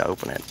hard for me to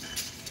open it.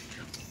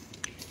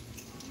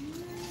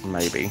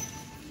 Maybe.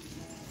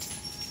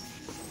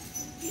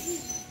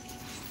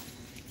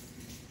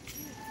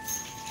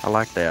 I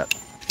like that.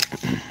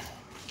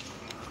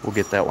 We'll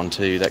get that one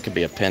too. That could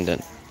be a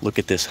pendant. Look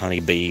at this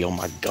honeybee. Oh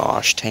my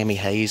gosh, Tammy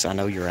Hayes, I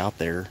know you're out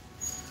there.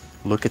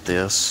 Look at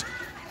this.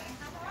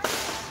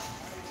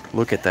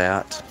 Look at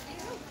that.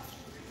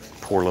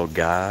 Poor little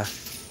guy.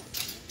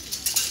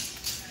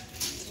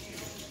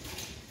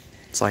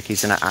 It's like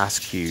he's in an ice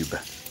cube.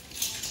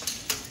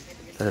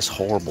 That is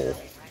horrible.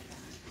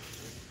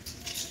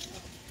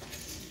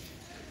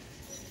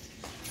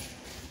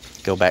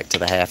 Go back to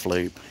the half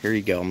loop. Here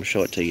you go, I'm gonna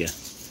show it to you.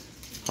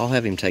 I'll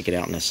have him take it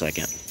out in a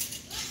second,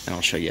 and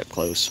I'll show you up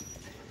close.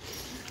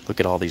 Look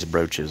at all these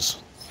brooches.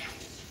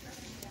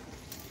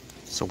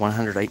 So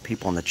 108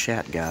 people in the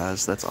chat,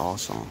 guys. That's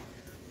awesome.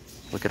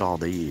 Look at all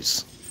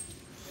these.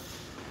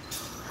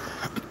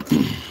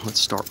 Let's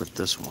start with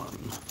this one.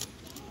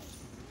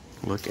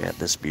 Look at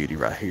this beauty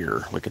right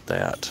here. Look at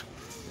that.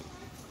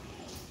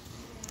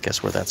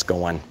 Guess where that's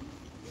going?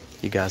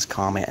 You guys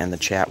comment in the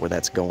chat where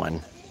that's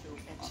going.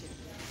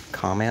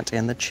 Comment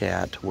in the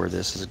chat where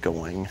this is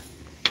going.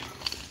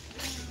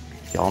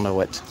 Y'all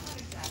know it.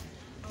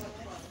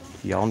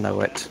 Y'all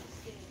know it.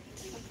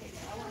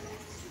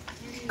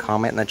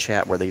 Comment in the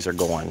chat where these are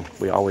going.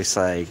 We always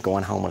say,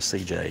 going home with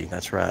CJ.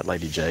 That's right,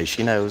 Lady J.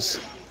 She knows.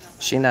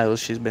 She knows.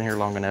 She's been here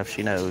long enough.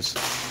 She knows.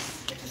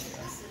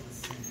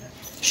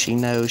 She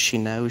knows, she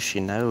knows, she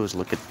knows.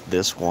 Look at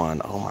this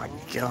one. Oh my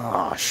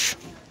gosh.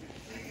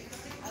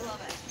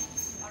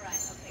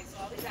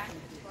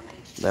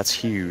 That's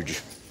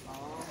huge.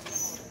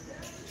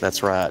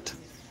 That's right.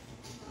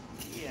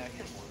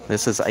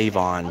 This is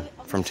Avon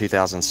from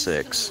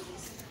 2006.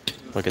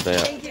 Look at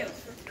that.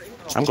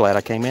 I'm glad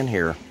I came in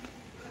here.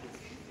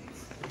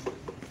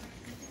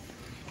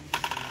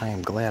 I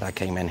am glad I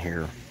came in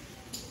here.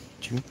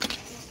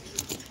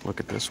 Look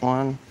at this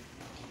one.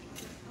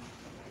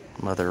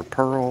 Mother of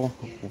Pearl.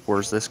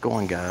 Where's this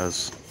going,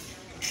 guys?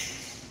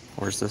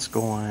 Where's this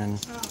going?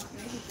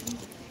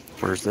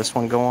 Where's this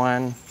one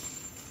going?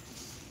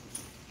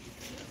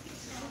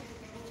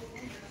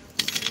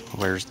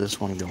 Where's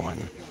this one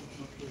going?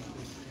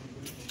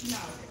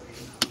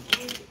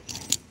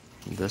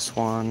 This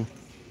one.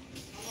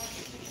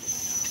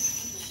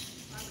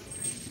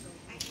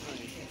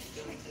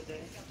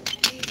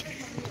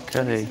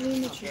 Okay.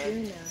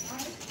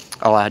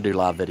 Oh, I do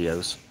live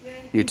videos.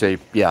 YouTube,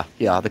 yeah,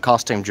 the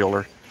costume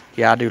jeweler.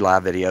 Yeah, I do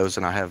live videos,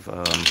 and I have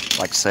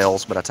like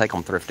sales, but I take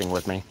them thrifting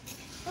with me.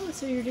 Oh,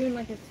 so you're doing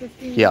like a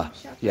thrifting Yeah,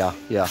 shop? yeah.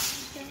 Yeah.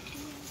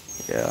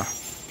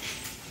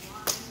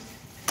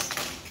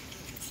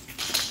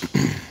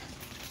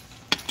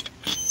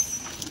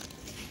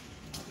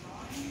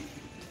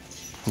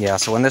 Yeah,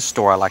 so in this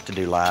store I like to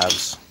do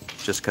lives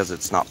just because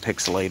it's not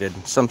pixelated.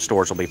 Some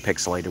stores will be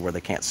pixelated where they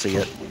can't see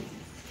it.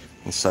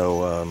 And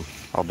so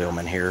I'll do them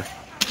in here.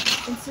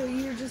 And so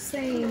you're just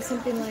saying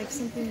something like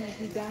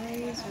you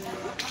guys?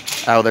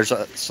 Or... Oh, there's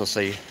a, so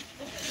see,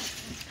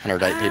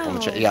 108 people in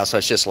the chat. Yeah, so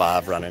it's just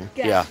live running.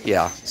 Gotcha.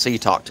 Yeah. So you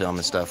talk to them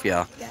and stuff,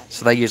 yeah. Gotcha.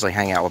 So they usually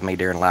hang out with me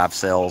during live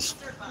sales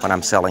when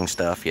I'm selling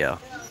stuff, yeah.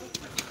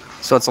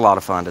 So it's a lot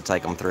of fun to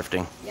take them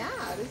thrifting. Yeah,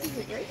 this is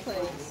a great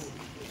place.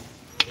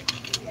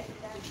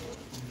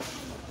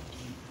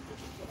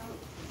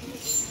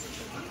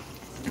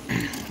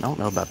 I don't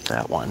know about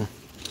that one.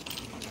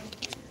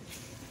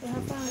 Well,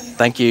 have fun.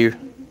 Thank you.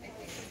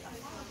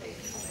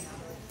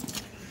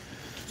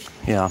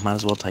 Yeah, might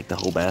as well take the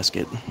whole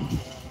basket.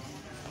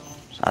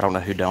 I don't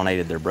know who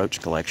donated their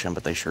brooch collection,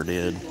 but they sure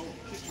did.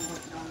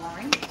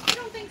 I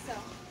don't think so.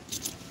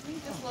 I'm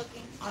just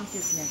looking. I'm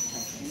just next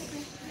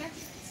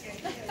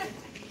time.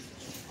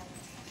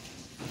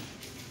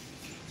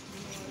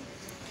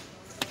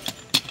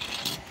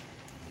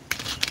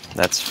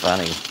 That's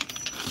funny,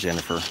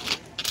 Jennifer.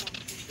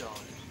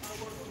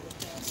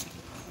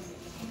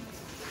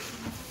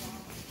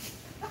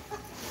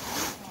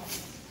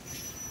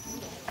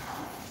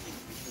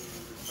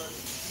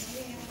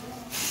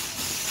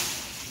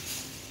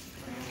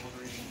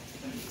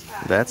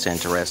 That's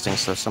interesting.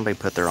 So somebody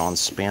put their own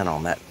spin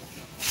on that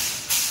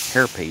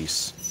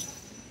hairpiece.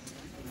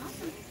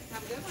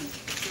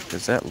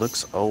 Because that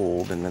looks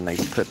old, and then they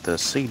put the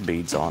seed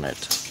beads on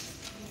it.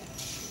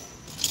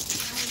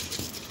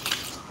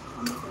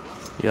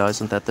 Yeah,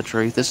 isn't that the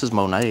truth? This is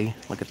Monet.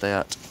 Look at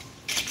that.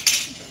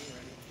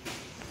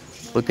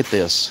 Look at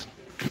this.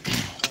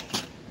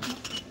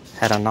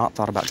 Had I not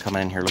thought about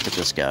coming in here, look at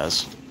this,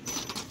 guys.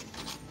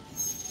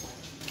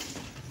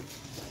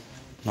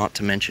 Not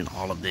to mention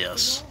all of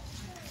this.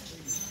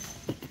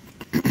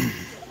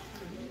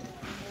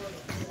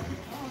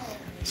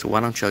 So why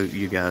don't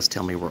you guys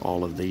tell me where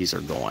all of these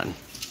are going?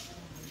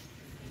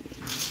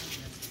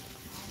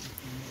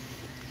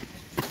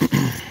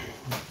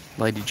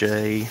 Lady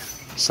J,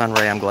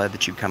 Sunray, I'm glad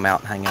that you come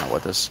out and hang out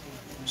with us.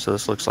 So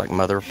this looks like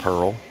Mother of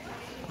Pearl.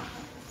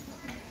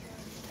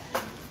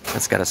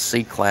 It's got a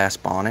C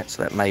clasp on it,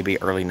 so that may be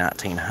early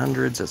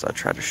 1900s, as I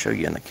tried to show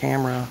you in the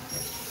camera.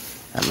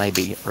 That may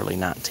be early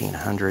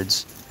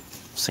 1900s.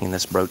 Seen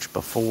this brooch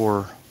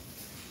before.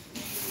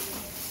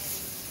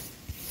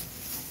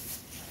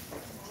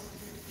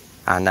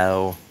 I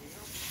know,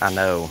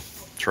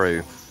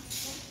 true.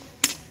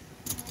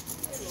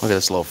 Look at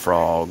this little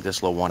frog,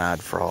 this little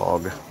one-eyed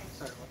frog.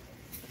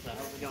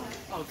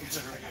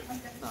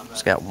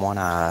 It's got one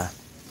eye.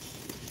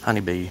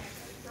 Honeybee.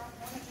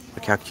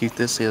 Look how cute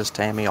this is,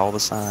 Tammy, all the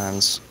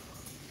signs.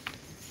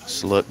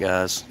 So look,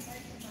 guys.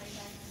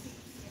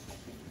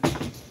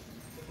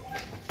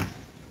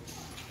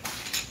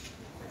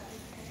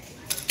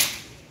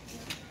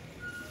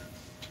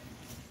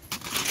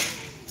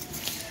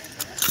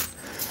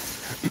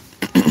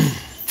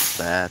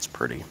 That's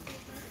pretty.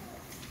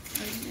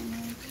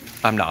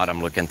 I'm not,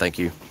 I'm looking, thank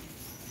you.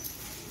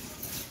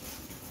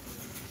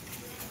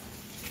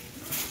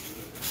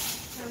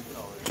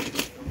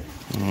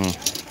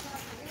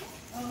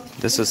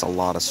 This is a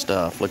lot of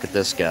stuff. Look at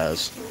this,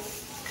 guys.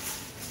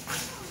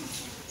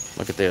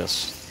 Look at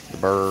this. The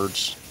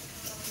birds.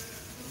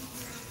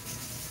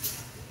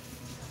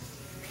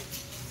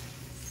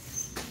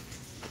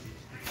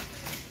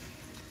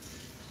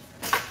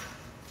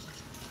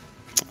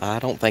 I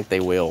don't think they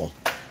will.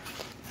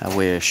 I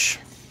wish.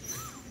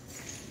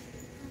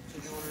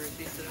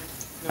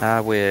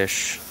 I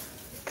wish.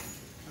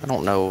 I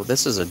don't know.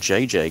 This is a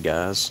JJ,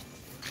 guys.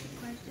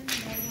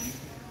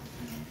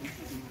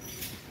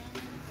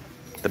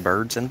 The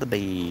birds and the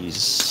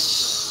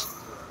bees.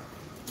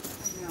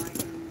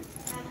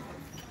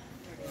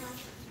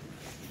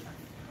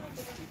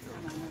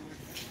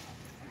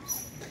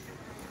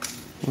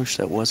 Wish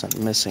that wasn't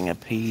missing a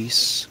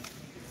piece.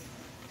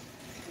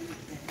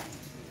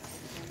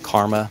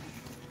 Karma.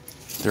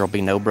 There'll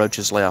be no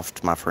brooches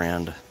left, my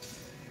friend.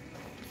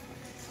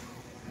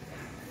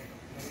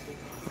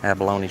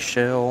 Abalone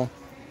shell.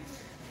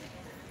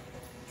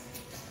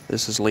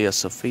 This is Leah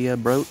Sophia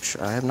brooch.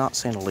 I have not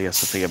seen a Leah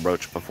Sophia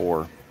brooch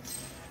before.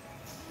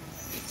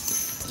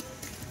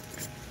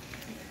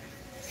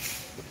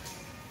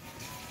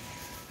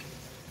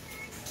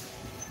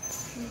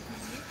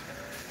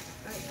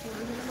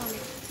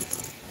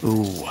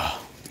 Ooh,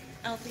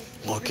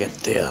 look at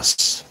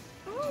this.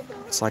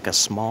 It's like a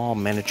small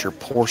miniature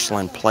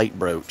porcelain plate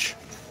brooch.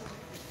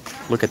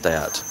 Look at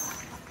that.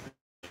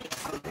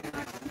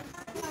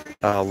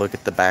 Oh, look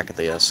at the back of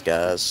this,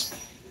 guys.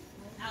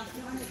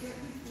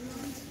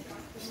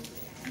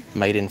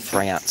 Made in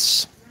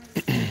France.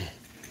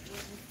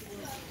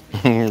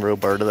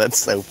 Roberta, that's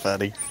so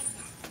funny.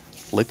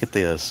 Look at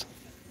this.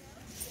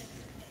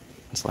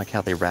 It's like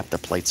how they wrap the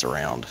plates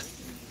around.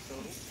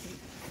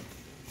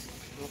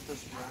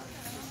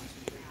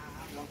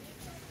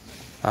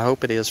 I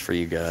hope it is for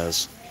you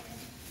guys.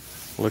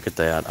 Look at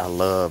that. I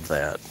love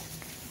that.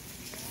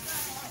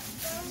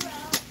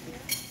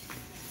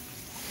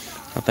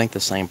 I think the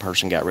same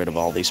person got rid of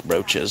all these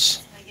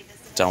brooches.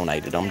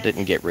 Donated them.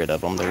 Didn't get rid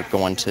of them. They're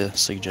going to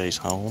CJ's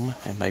home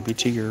and maybe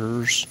to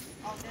yours.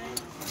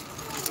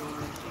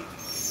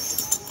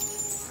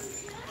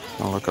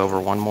 I'll look over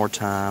one more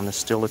time. This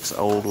still looks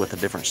old with a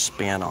different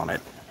spin on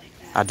it.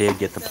 I did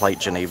get the plate,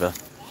 Geneva.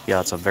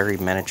 Yeah, it's a very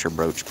miniature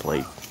brooch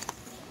plate.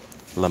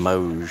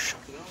 Limoges.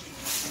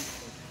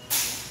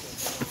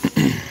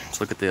 Let's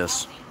look at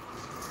this.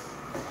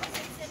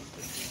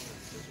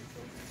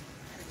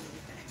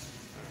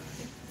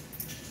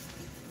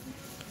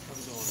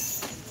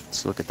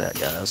 Let's look at that,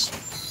 guys.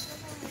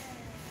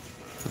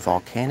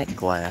 Volcanic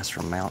glass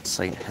from Mount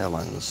St.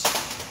 Helens.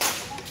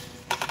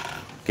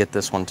 Get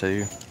this one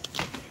too.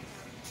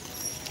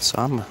 So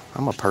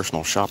I'm a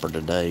personal shopper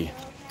today.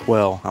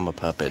 Well, I'm a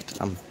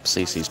puppet. I'm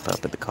Cece's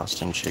puppet, the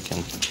costume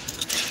chicken,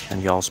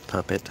 and y'all's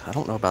puppet. I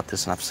don't know about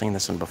this, and I've seen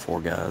this one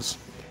before, guys.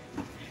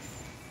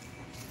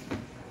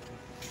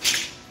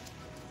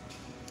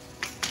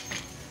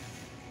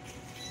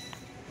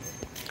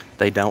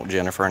 They don't,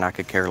 Jennifer, and I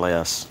could care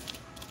less.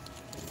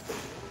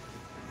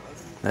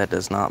 That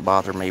does not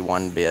bother me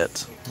one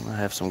bit. I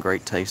have some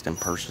great taste in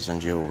purses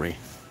and jewelry.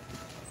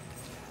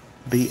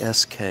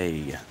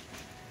 BSK.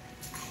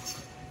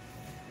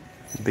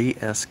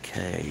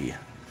 BSK.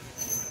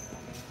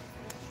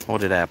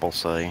 What did Apple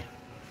say?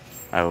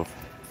 Oh.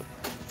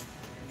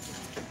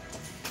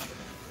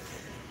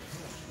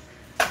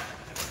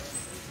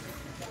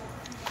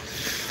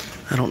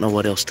 I don't know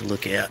what else to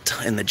look at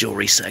in the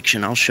jewelry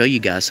section. I'll show you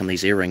guys some of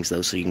these earrings,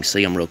 though, so you can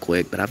see them real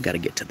quick, but I've got to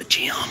get to the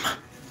gym.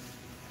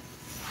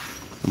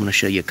 I'm going to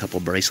show you a couple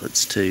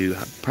bracelets, too.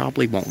 I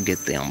probably won't get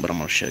them, but I'm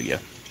going to show you.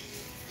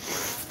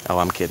 Oh,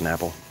 I'm kidding,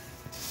 Apple.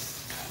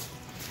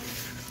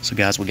 So,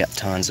 guys, we got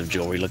tons of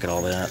jewelry. Look at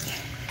all that.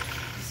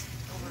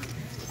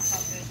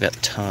 We got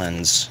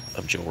tons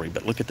of jewelry,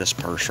 but look at this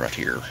purse right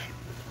here.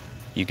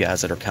 You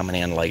guys that are coming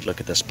in late,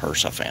 look at this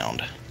purse I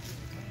found.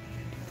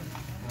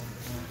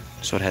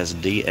 So it has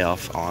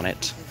DF on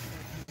it.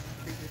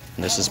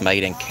 And this is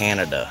made in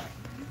Canada.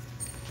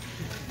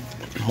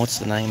 What's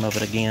the name of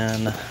it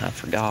again? I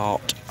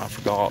forgot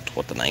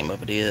what the name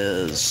of it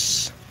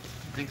is.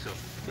 I think so.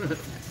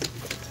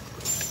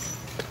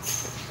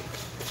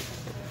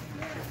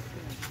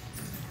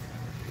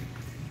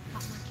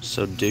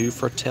 So Due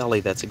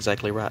Fratelli, that's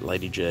exactly right,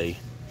 Lady J.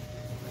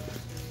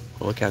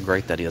 Well, look how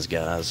great that is,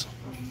 guys.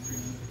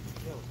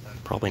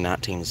 Probably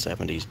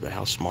 1970s, but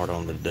how smart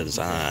on the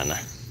design.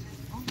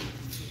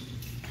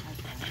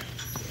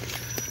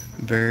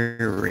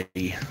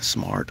 Very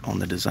smart on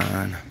the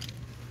design.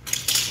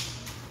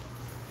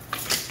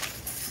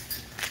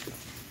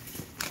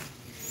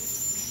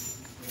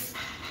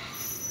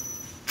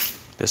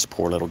 This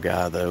poor little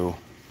guy, though.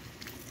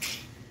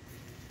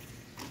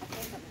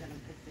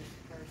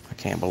 I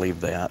can't believe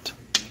that.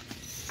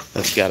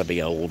 That's got to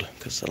be old,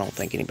 because I don't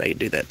think anybody would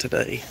do that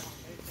today.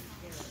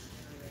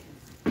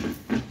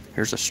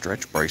 Here's a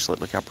stretch bracelet.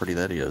 Look how pretty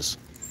that is.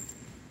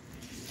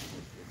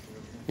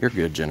 You're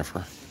good,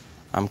 Jennifer.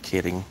 I'm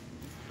kidding.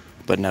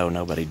 But no,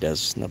 nobody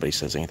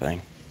says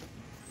anything.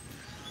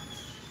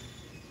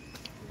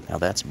 Now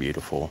that's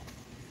beautiful.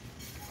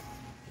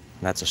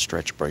 That's a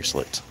stretch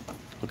bracelet.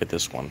 Look at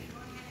this one.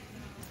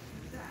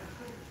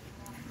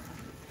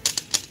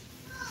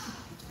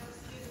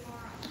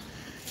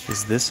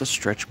 Is this a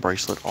stretch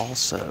bracelet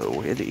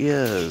also? It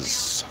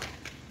is.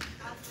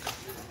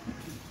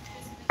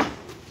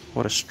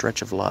 What a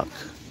stretch of luck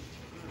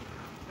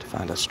to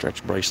find a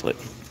stretch bracelet.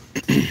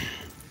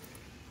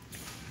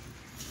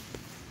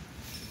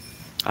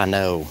 I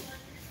know.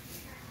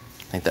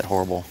 Ain't that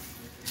horrible?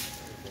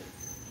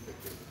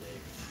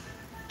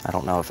 I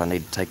don't know if I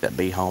need to take that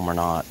bee home or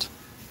not.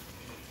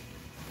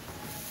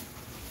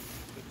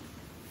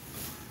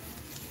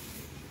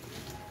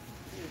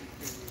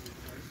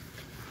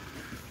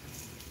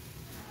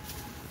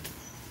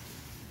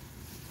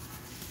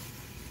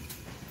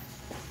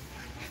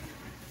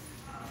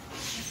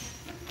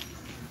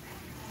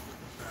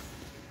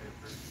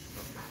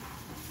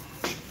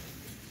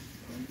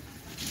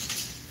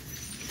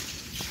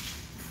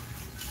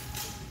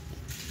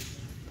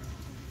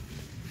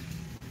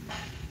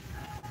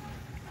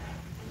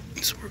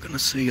 So we're gonna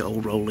see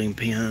old rolling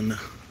pin.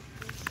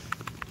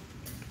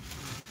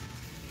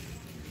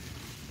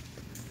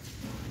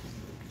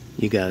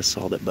 You guys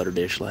saw that butter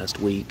dish last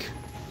week.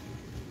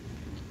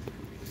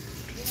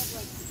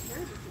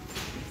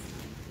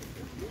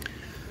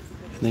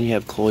 And then you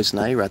have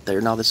cloisonne right there.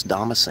 Now this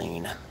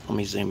damascene. Let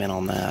me zoom in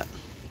on that.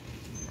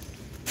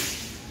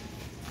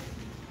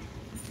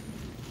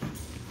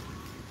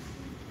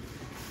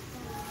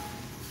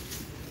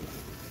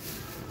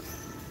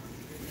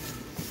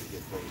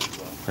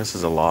 This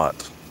is a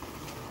lot.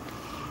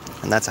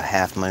 And that's a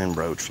half moon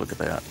brooch. Look at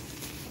that.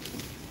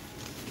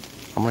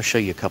 I'm going to show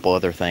you a couple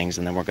other things,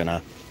 and then we're going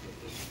to,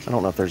 I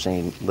don't know if there's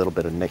any little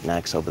bit of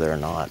knickknacks over there or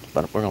not,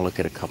 but we're going to look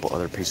at a couple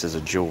other pieces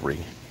of jewelry,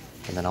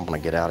 and then I'm going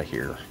to get out of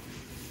here.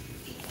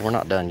 But we're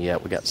not done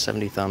yet. We got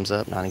 70 thumbs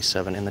up,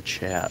 97 in the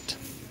chat.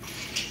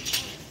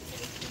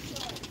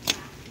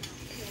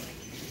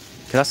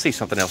 Can I see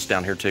something else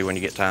down here too when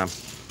you get time?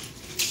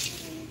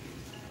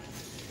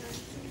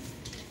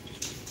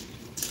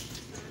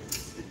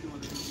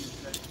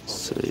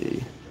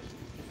 See.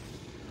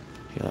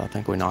 Yeah, I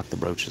think we knocked the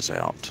brooches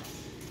out.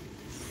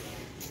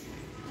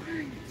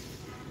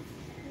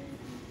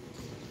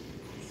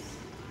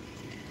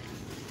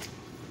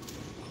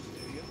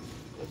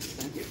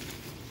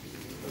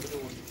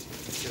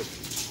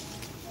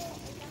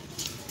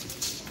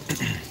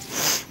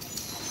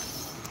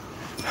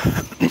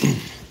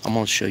 I'm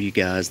going to show you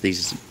guys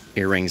these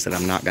earrings that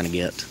I'm not going to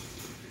get,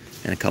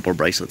 and a couple of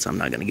bracelets I'm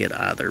not going to get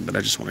either, but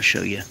I just want to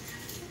show you.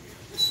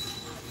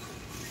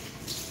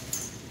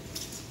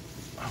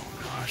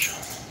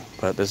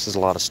 But this is a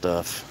lot of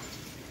stuff.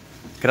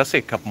 Could I see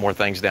a couple more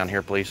things down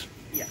here, please?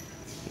 Yeah.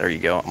 There you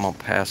go. I'm going to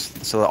pass.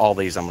 So all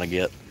these I'm going to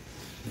get.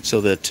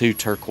 So the 2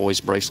 turquoise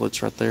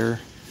bracelets right there.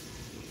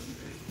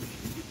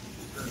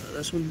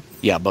 This one?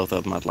 Yeah, both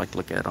of them. I'd like to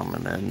look at them.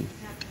 And then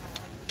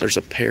there's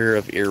a pair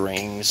of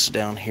earrings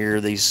down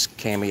here. These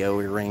cameo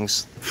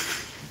earrings.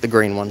 The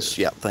green ones.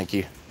 Yeah, thank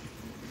you.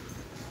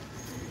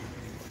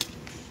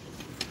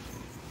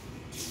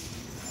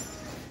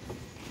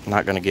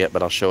 Not going to get,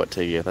 but I'll show it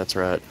to you. That's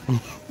right.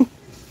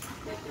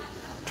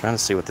 Trying to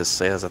see what this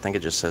says. I think it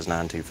just says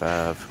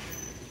 925.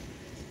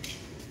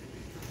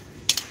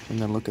 And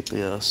then look at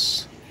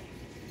this.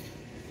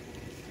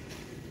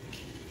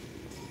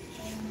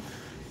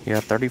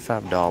 Yeah,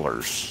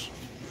 $35.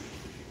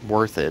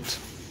 Worth it.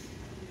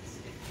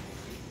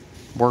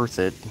 Worth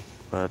it,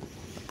 but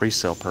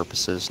resale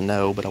purposes,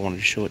 no, but I wanted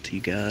to show it to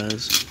you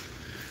guys.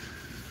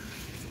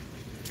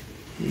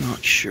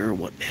 Not sure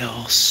what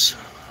else.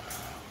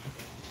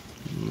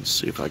 Let's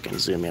see if I can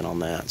zoom in on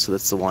that. So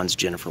that's the ones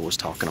Jennifer was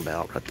talking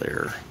about right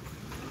there.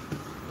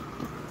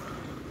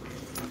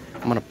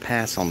 I'm going to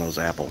pass on those,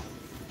 Apple.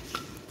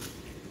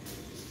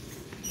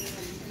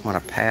 I'm going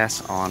to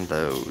pass on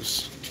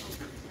those.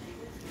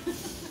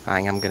 I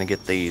think I'm going to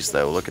get these,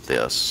 though. Look at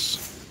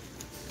this.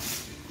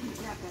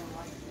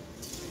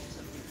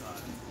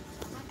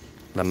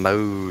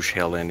 Limoges,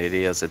 Helen, it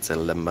is. It's a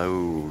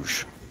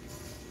Limoges.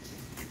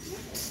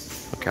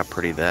 Look how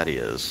pretty that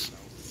is.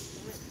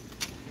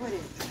 What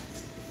is it?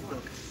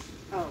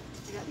 Oh,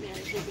 you got me in a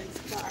big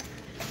spot.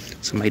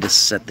 So I made us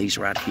set these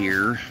right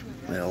here.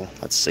 Well,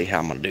 let's see how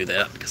I'm going to do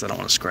that, because I don't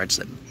want to scratch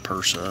that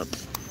purse up.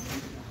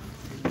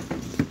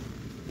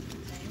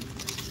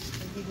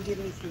 You can give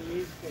me some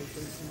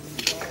newspapers and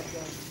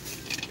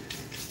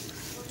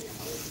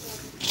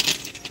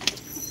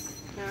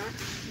huh?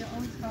 You're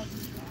always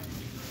talking about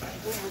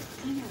well,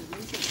 I know,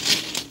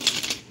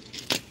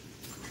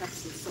 cups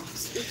and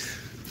saucers.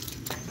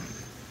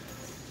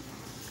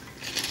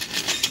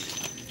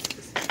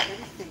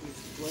 Everything is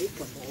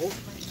breakable.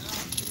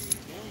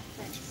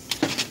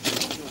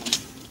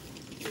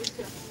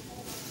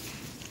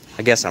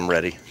 I guess I'm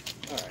ready.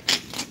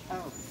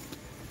 Oh.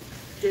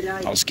 Did I?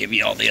 I'll just give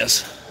you all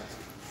this.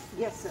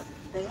 Yes, sir.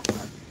 They are.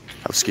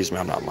 Oh, excuse me,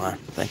 I'm not lying.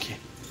 Thank you.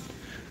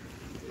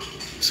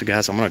 So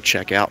guys, I'm going to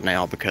check out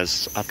now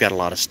because I've got a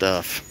lot of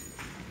stuff.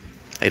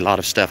 A lot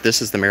of stuff.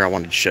 This is the mirror I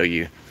wanted to show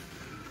you.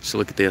 So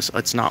look at this.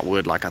 It's not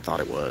wood like I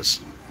thought it was.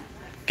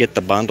 Get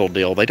the bundle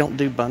deal. They don't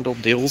do bundle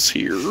deals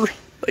here.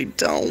 They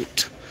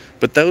don't.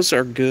 But those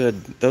are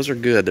good. Those are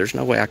good. There's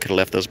no way I could have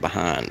left those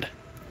behind.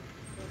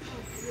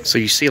 So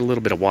you see a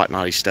little bit of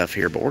whatnotty stuff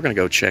here, but we're going to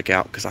go check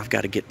out because I've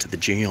got to get to the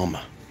gym.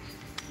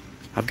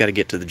 I've got to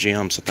get to the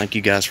gym. So thank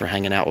you guys for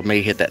hanging out with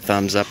me. Hit that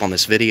thumbs up on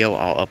this video.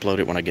 I'll upload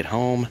it when I get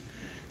home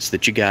so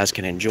that you guys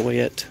can enjoy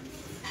it.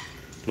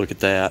 Look at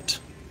that.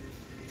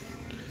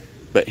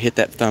 But hit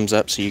that thumbs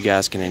up so you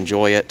guys can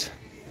enjoy it.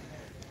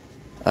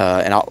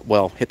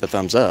 Well, hit the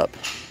thumbs up.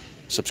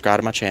 Subscribe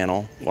to my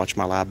channel. Watch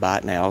my live buy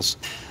it nows.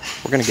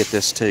 We're going to get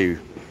this too.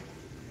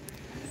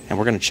 And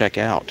we're going to check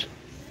out.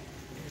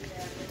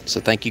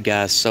 So thank you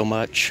guys so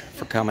much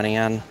for coming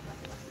in,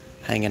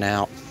 hanging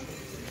out.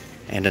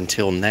 And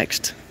until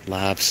next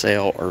live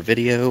sale or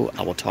video,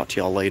 I will talk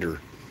to y'all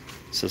later.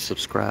 So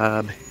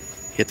subscribe,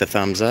 hit the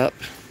thumbs up,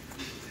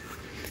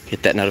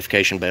 hit that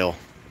notification bell.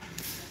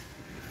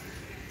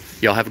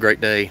 Y'all have a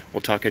great day.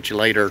 We'll talk at you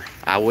later.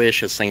 I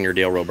wish a senior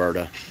deal,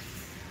 Roberta.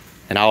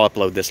 And I'll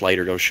upload this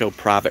later. It'll show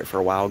private for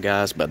a while,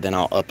 guys, but then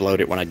I'll upload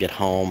it when I get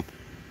home,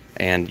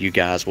 and you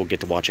guys will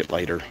get to watch it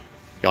later.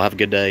 Y'all have a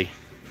good day.